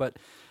culture. But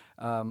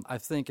I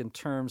think in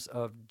terms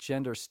of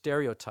gender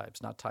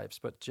stereotypes, not types,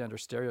 but gender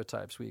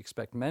stereotypes, we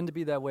expect men to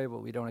be that way,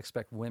 but we don't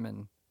expect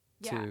women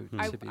to be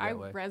that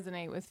way. I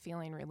resonate with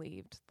feeling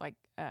relieved. Like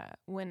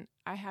when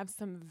I have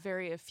some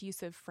very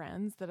effusive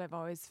friends that I've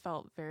always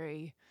felt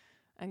very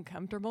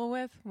uncomfortable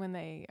with, when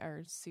they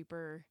are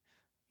super,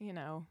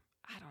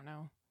 I don't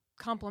know,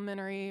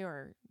 complimentary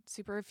or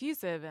super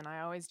effusive, and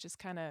I always just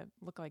kind of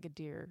look like a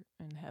deer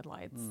in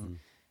headlights,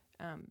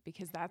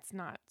 because that's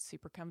not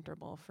super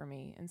comfortable for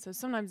me. And so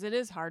sometimes it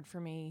is hard for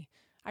me.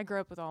 I grew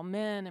up with all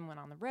men and went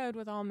on the road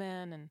with all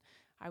men, and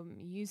I'm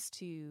used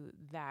to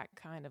that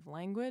kind of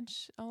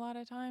language a lot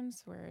of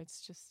times, where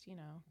it's just,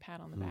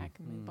 pat on the back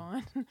and move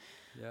on.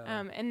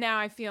 Yeah. And now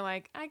I feel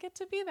like I get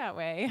to be that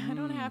way. I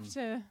don't have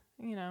to,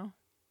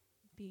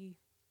 be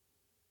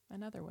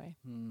another way.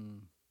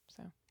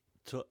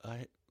 So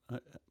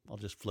I'll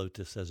just float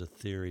this as a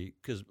theory,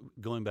 because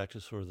going back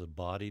to sort of the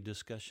body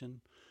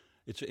discussion,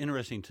 it's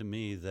interesting to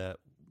me that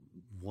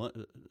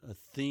a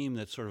theme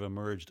that sort of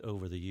emerged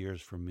over the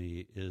years for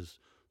me is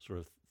sort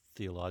of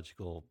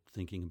theological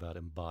thinking about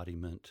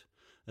embodiment,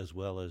 as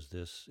well as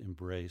this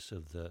embrace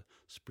of the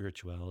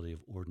spirituality of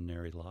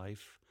ordinary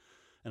life.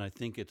 And I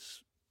think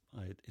it's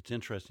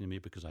interesting to me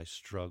because I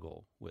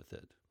struggle with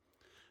it.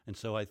 And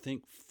so I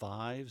think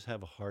 5s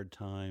have a hard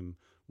time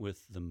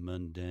with the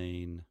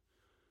mundane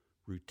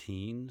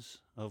routines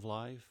of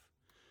life.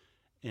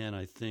 And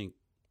I think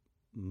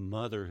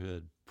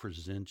motherhood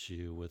presents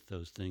you with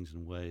those things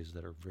in ways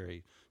that are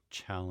very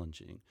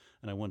challenging.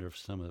 And I wonder if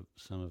some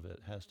of it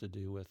has to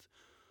do with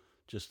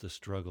just the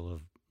struggle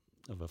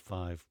of a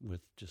 5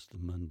 with just the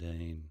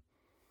mundane,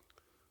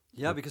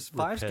 because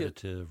 5s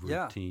repetitive,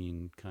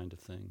 routine kind of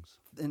things.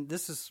 And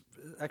this is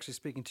actually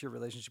speaking to your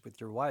relationship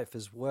with your wife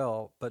as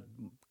well, but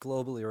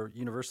globally or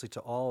universally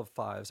to all of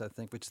 5s, I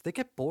think, which they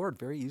get bored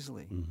very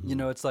easily.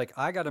 It's like,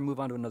 I got to move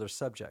on to another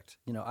subject.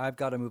 I've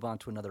got to move on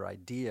to another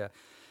idea.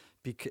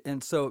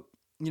 And so,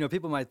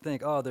 people might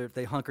think,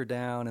 they hunker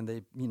down and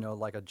they,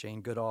 like a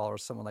Jane Goodall or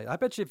someone like that. I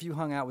bet you if you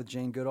hung out with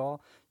Jane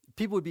Goodall,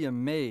 people would be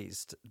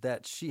amazed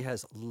that she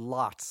has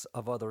lots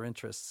of other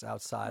interests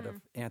outside of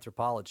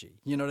anthropology.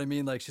 You know what I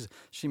mean? Like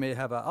she may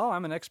have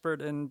I'm an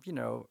expert in, who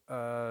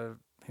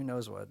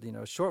knows what,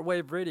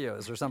 shortwave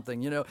radios or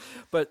something,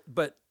 but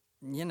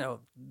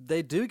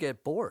they do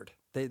get bored.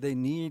 They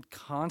need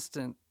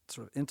constant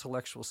sort of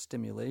intellectual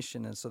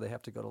stimulation, and so they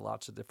have to go to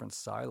lots of different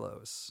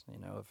silos,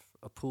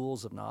 of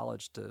pools of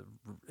knowledge to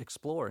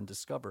explore and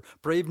discover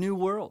brave new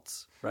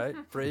worlds, right?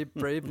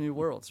 brave new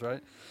worlds,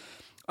 right?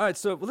 All right,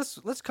 so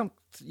let's come.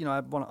 I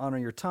want to honor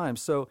your time.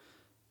 So,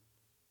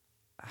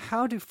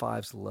 how do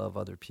 5s love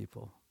other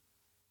people?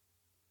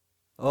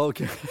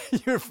 Okay,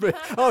 you're afraid.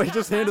 Oh, he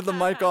just handed the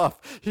mic off.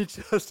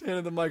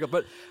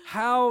 But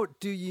how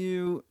do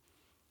you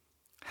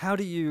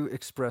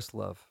express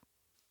love?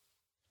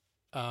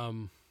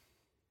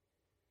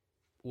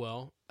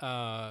 Well,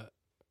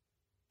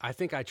 I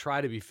think I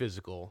try to be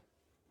physical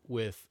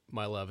with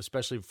my love,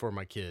 especially for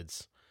my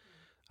kids.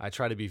 I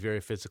try to be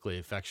very physically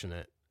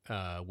affectionate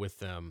with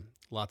them,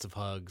 lots of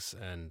hugs,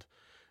 and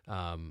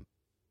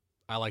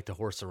I like to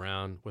horse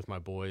around with my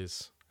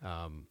boys.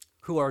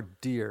 Who are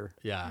dear.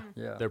 Yeah,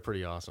 they're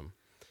pretty awesome.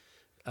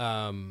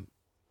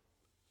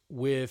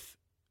 With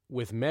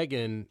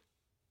Megan,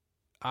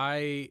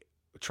 I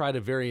try to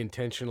very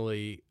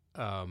intentionally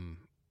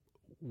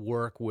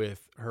work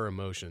with her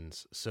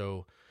emotions.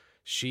 So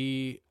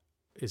she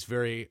is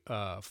very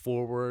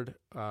forward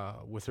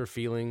with her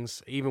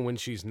feelings. Even when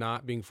she's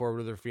not being forward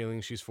with her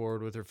feelings, she's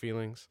forward with her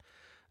feelings.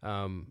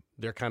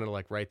 They're kind of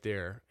like right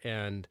there.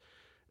 And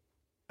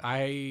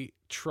I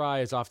try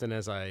as often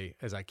as I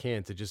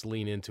can to just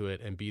lean into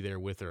it and be there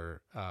with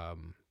her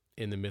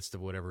in the midst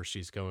of whatever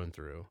she's going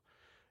through.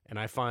 And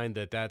I find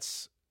that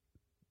that's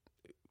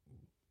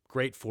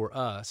great for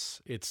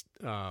us. It's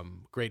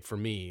great for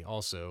me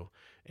also.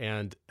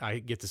 And I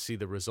get to see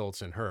the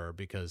results in her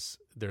because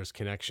there's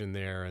connection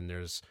there and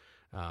there's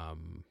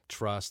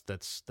trust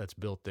that's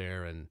built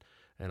there and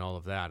all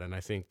of that. And I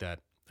think that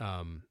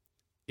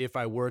if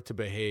I were to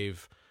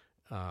behave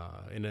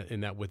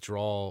in that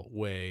withdrawal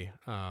way,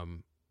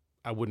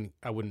 I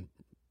wouldn't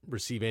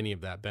receive any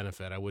of that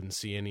benefit. I wouldn't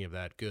see any of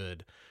that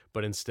good.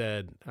 But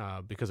instead,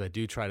 because I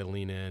do try to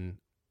lean in,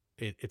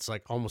 it's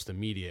like almost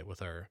immediate with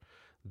her,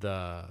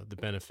 the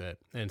benefit.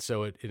 And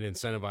so it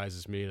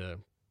incentivizes me to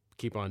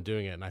keep on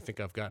doing it. And I think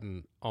I've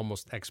gotten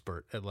almost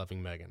expert at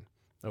loving Megan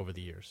over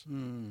the years.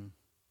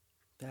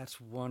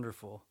 That's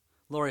wonderful.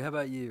 Lori, how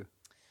about you?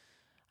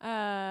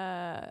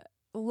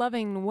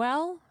 Loving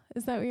well?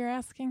 Is that what you're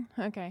asking?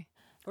 Okay.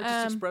 Or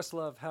just express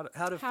love. How do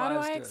fives How do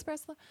I do it?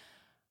 express love?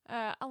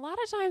 A lot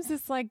of times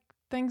it's like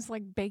things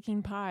like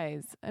baking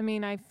pies. I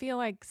mean, I feel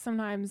like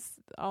sometimes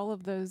all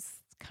of those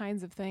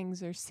kinds of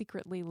things are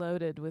secretly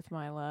loaded with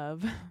my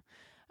love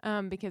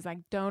because I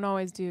don't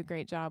always do a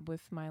great job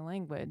with my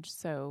language.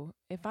 So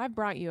if I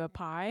brought you a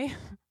pie,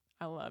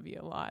 I love you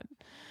a lot.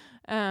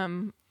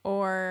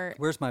 Or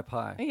where's my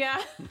pie?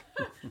 Yeah,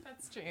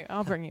 that's true.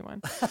 I'll bring you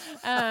one.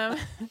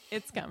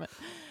 It's coming.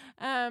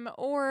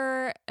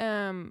 Or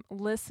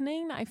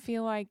listening. I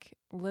feel like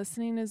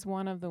listening is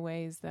one of the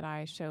ways that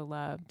I show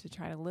love, to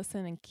try to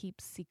listen and keep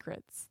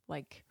secrets.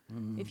 Like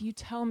if you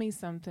tell me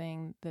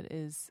something that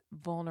is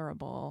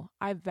vulnerable,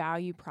 I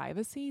value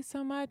privacy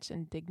so much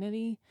and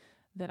dignity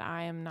that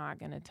I am not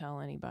going to tell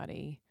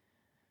anybody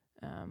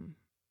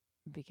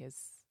because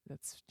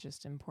that's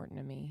just important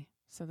to me.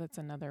 So that's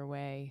another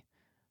way.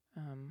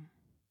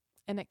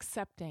 And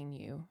accepting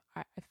you.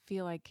 I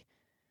feel like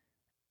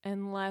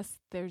unless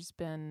there's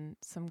been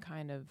some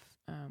kind of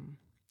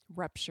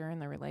rupture in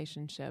the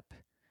relationship,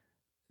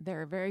 there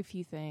are very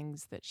few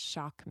things that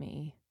shock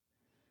me.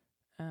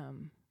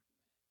 And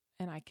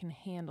I can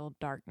handle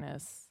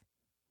darkness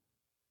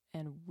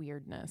and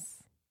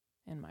weirdness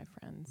in my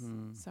friends.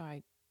 So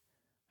I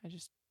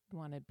just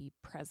want to be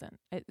present.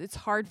 It's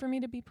hard for me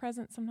to be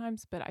present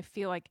sometimes, but I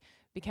feel like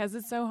because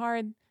it's so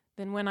hard,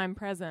 then when I'm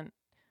present,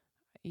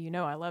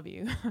 I love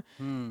you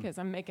because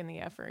I'm making the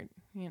effort,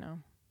 I don't know.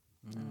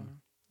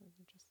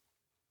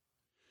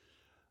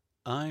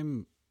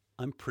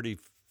 I'm pretty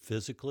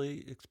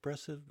physically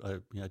expressive.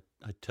 I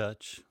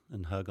touch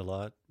and hug a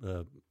lot.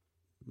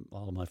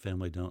 All of my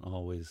family don't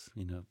always,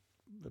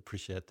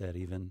 appreciate that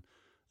even.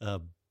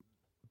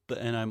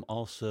 And I'm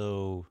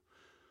also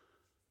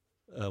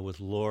with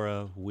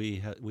Laura.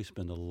 We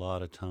spend a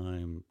lot of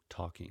time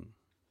talking.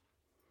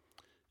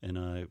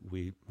 And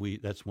we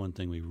that's one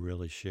thing we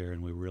really share,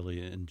 and we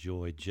really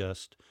enjoy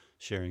just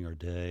sharing our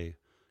day,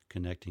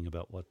 connecting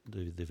about what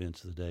the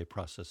events of the day,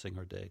 processing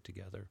our day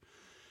together.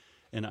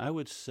 And I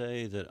would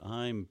say that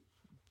I'm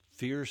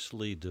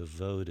fiercely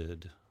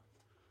devoted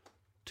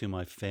to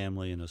my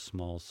family in a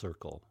small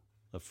circle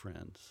of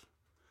friends,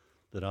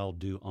 that I'll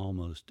do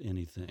almost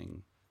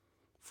anything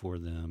for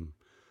them.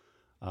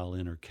 I'll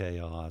enter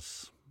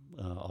chaos.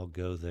 I'll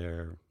go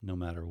there no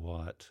matter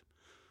what.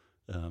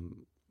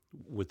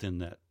 Within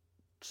that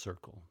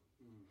circle,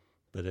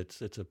 but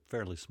it's a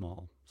fairly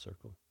small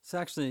circle. It's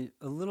actually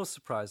a little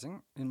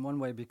surprising in one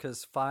way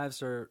because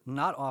fives are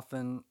not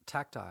often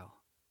tactile.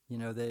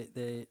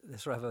 They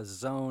sort of have a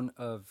zone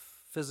of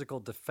physical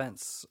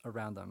defense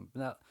around them.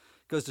 That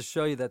goes to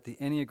show you that the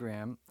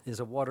Enneagram is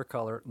a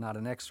watercolor, not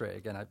an X-ray.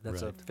 Again,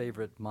 that's a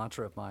favorite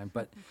mantra of mine,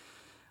 but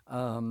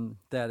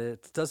that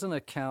it doesn't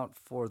account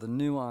for the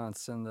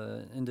nuance and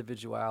the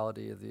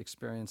individuality of the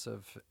experience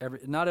of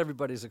not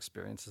everybody's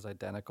experience is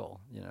identical.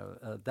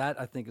 That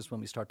I think is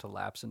when we start to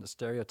lapse into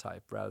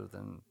stereotype rather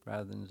than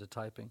into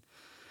typing.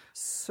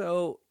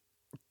 So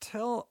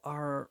tell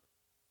our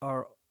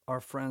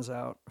friends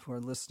out who are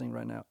listening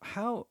right now,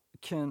 how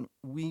can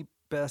we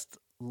best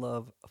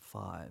love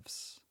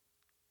fives?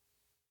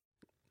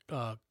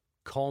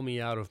 Call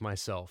me out of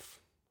myself.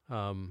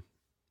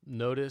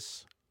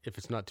 Notice if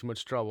it's not too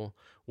much trouble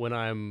when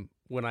I am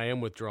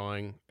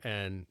withdrawing,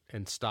 and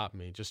stop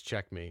me, just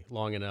check me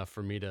long enough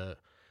for me to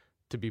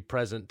be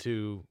present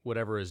to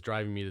whatever is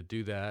driving me to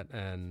do that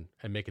and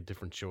make a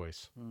different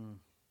choice.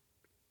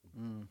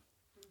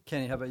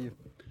 Kenny, how about you?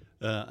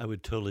 I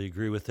would totally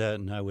agree with that,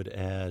 and I would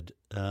add,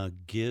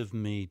 give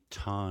me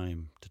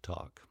time to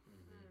talk,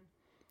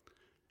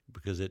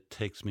 because it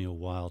takes me a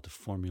while to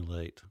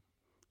formulate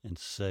and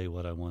say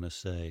what I want to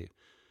say,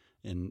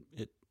 and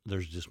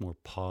there's just more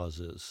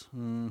pauses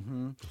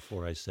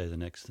before I say the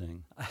next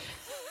thing.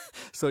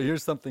 So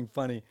here's something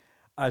funny.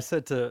 I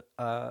said to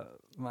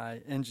my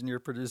engineer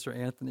producer,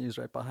 Anthony, who's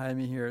right behind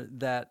me here,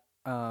 that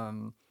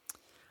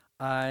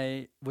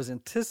I was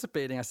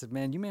anticipating, I said,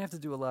 man, you may have to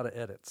do a lot of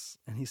edits.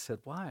 And he said,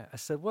 why? I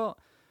said, well,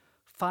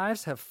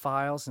 fives have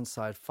files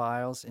inside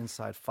files,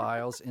 inside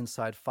files,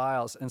 inside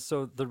files. And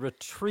so the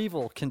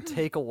retrieval can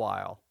take a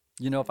while.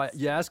 If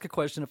you ask a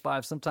question of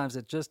five, sometimes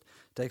it just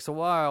takes a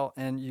while,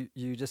 and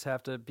you just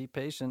have to be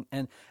patient.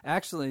 And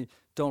actually,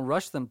 don't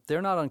rush them.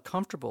 They're not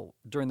uncomfortable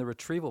during the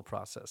retrieval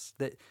process.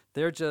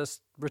 They're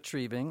just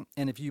retrieving.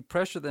 And if you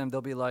pressure them,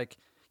 they'll be like,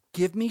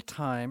 give me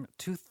time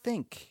to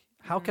think.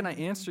 How can I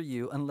answer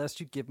you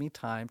unless you give me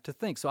time to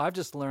think? So I've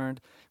just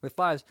learned with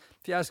fives,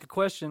 if you ask a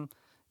question,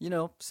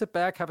 sit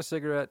back, have a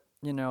cigarette,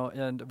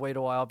 and wait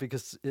a while,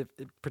 because if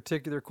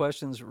particular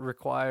questions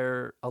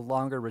require a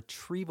longer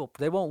retrieval,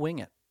 they won't wing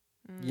it.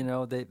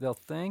 They'll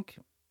think,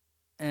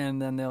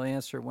 and then they'll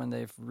answer when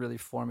they've really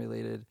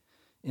formulated.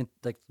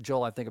 Like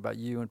Joel, I think about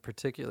you in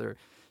particular.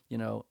 You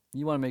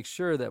want to make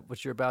sure that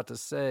what you're about to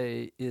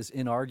say is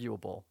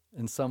inarguable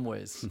in some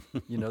ways.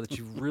 That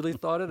you've really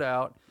thought it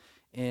out,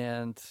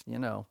 and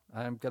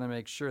I'm going to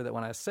make sure that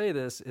when I say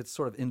this, it's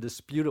sort of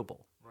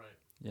indisputable.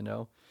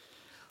 Right.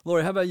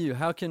 Lori, how about you?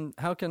 How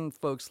can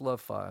folks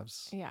love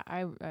fives? Yeah,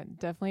 I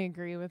definitely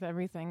agree with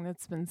everything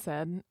that's been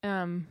said.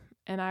 And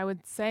I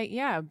would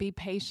say, be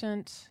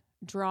patient,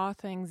 draw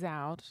things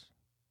out.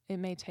 It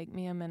may take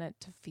me a minute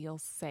to feel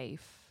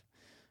safe.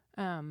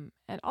 And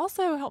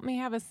also help me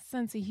have a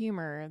sense of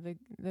humor.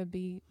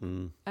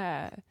 Don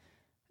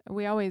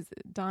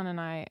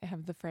and I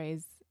have the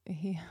phrase,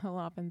 he'll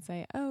often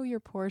say, "Oh, your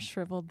poor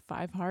shriveled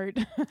five heart."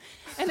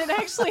 And it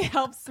actually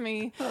helps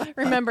me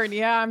remember,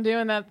 I'm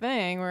doing that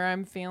thing where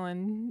I'm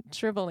feeling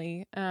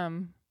shrivelly.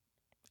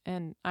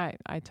 And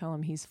I tell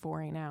him he's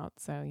 4ing out.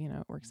 So,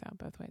 it works out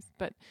both ways.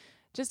 But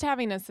just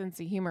having a sense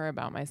of humor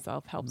about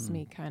myself helps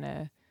me kind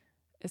of,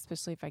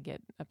 especially if I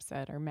get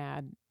upset or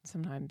mad,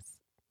 sometimes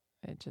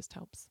it just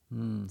helps.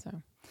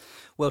 So,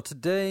 well,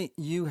 today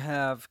you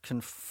have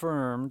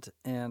confirmed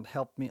and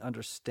helped me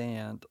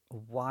understand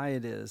why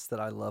it is that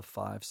I love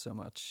fives so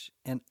much.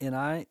 And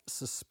I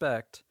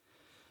suspect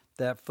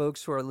that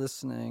folks who are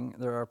listening,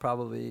 there are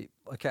probably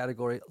a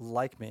category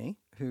like me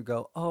who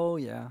go, "Oh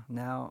yeah,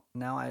 now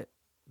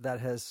that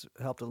has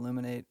helped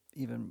illuminate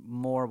even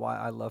more why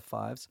I love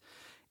fives."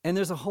 And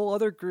there's a whole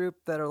other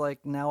group that are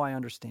like, "Now I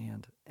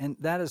understand." And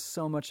that is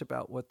so much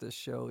about what this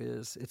show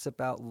is. It's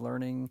about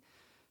learning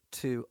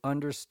to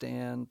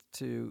understand,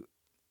 to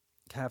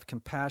have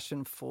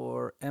compassion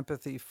for,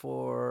 empathy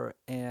for,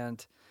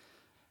 and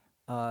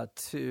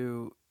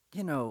to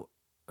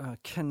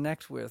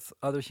connect with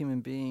other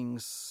human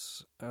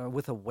beings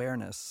with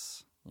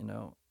awareness,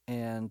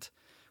 and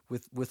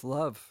with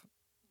love,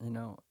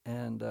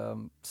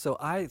 And so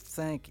I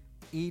thank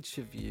each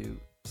of you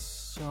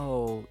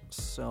so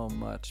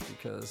much,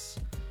 because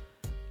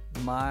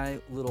my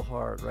little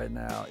heart right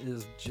now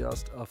is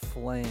just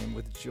aflame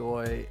with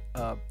joy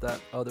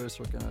that others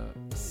are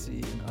going to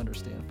see and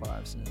understand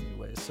fives in a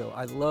new way. So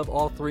I love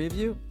all three of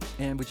you.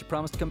 And would you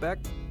promise to come back?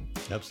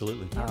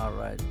 Absolutely. All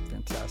right.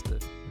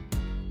 Fantastic.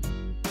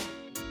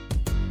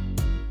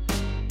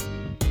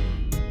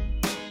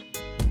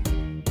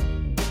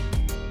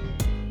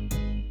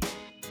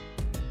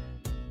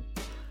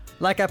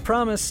 Like I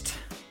promised,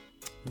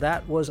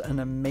 that was an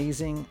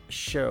amazing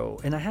show,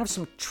 and I have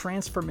some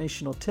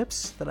transformational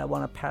tips that I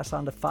want to pass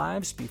on to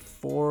fives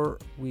before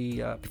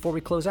we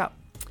close out.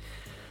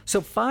 So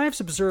fives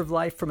observe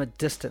life from a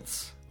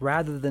distance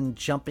rather than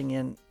jumping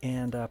in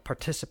and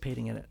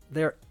participating in it.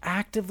 They're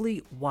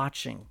actively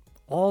watching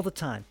all the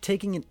time,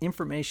 taking in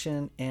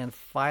information and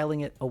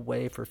filing it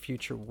away for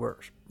future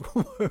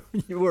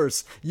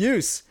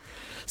use.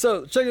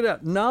 So check it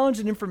out. Knowledge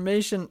and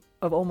information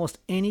of almost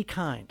any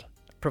kind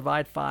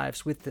provide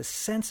fives with this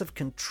sense of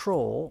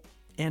control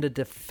and a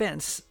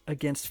defense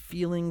against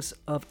feelings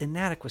of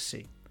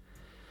inadequacy.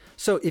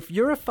 So if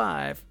you're a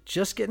five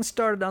just getting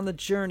started on the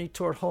journey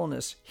toward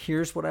wholeness,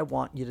 here's what I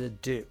want you to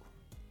do.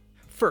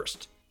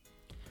 First,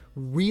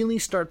 really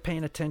start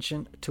paying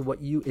attention to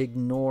what you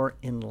ignore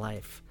in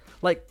life.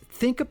 Like,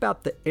 think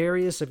about the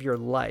areas of your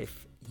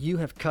life you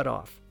have cut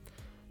off.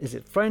 Is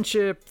it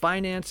friendship,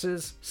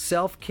 finances,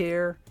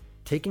 self-care,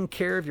 taking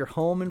care of your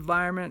home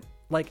environment?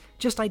 Like,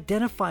 just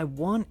identify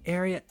one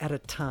area at a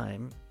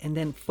time and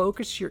then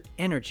focus your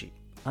energy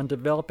on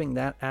developing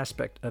that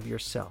aspect of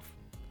yourself.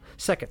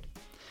 Second,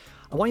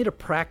 I want you to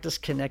practice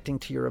connecting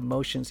to your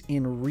emotions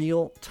in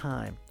real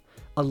time.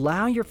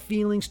 Allow your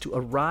feelings to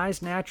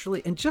arise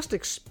naturally and just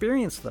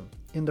experience them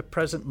in the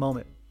present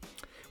moment.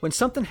 When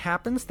something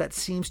happens that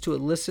seems to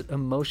elicit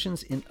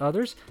emotions in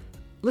others,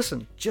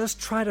 listen, just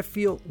try to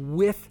feel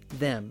with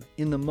them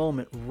in the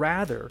moment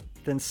rather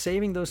than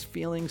saving those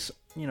feelings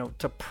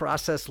to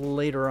process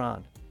later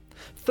on.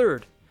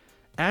 Third,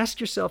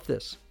 ask yourself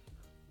this: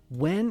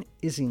 when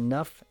is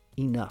enough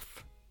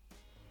enough?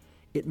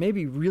 It may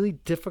be really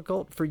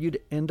difficult for you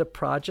to end a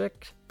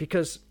project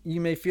because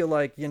you may feel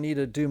like you need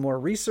to do more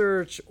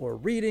research or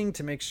reading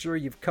to make sure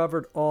you've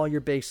covered all your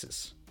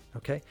bases.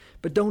 Okay?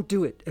 But don't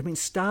do it.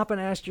 Stop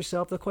and ask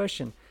yourself the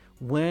question: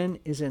 when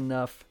is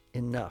enough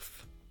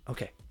enough?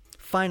 Okay.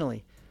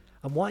 Finally,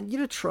 I want you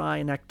to try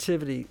an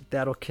activity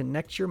that'll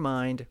connect your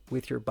mind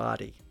with your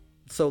body.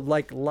 So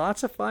like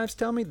lots of fives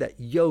tell me that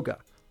yoga,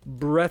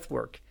 breath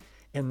work,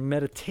 and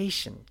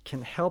meditation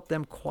can help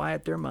them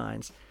quiet their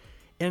minds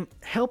and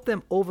help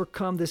them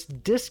overcome this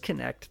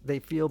disconnect they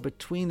feel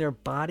between their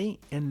body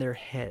and their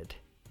head.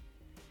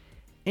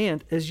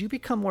 And as you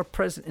become more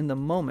present in the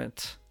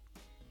moment,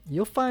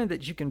 you'll find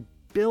that you can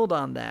build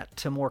on that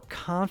to more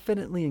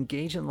confidently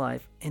engage in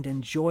life and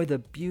enjoy the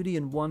beauty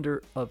and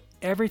wonder of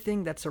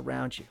everything that's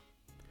around you.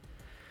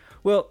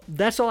 Well,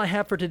 that's all I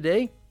have for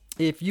today.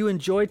 If you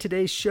enjoyed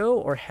today's show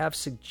or have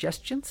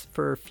suggestions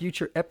for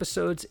future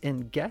episodes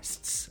and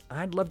guests,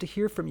 I'd love to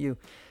hear from you.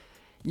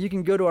 You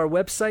can go to our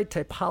website,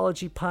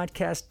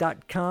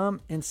 typologypodcast.com,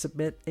 and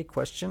submit a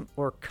question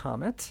or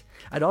comment.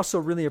 I'd also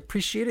really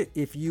appreciate it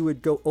if you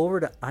would go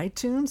over to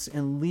iTunes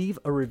and leave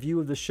a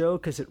review of the show,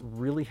 because it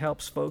really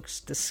helps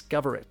folks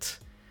discover it.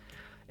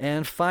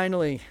 And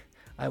finally,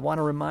 I want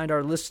to remind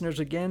our listeners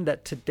again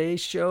that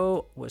today's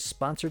show was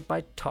sponsored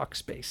by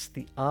Talkspace,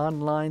 the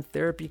online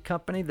therapy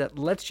company that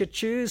lets you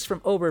choose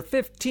from over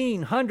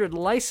 1,500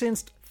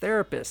 licensed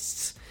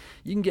therapists.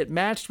 You can get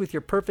matched with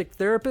your perfect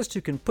therapist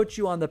who can put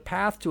you on the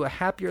path to a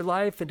happier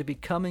life and to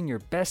becoming your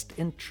best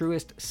and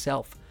truest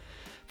self.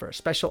 For a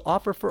special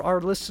offer for our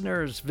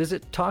listeners,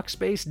 visit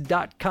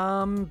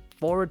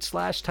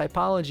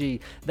Talkspace.com/typology.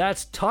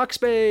 That's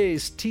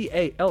Talkspace,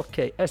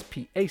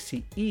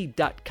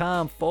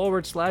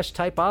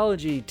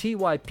 TALKSPACE.com/typology,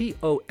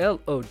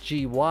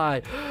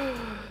 TYPOLOGY.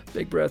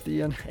 Big breath,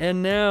 Ian.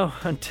 And now,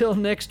 until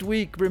next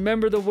week,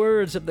 remember the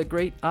words of the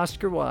great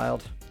Oscar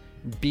Wilde.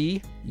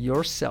 Be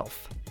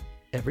yourself.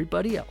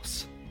 Everybody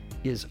else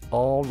is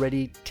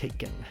already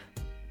taken.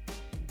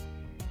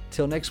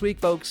 Till next week,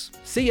 folks.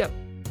 See ya.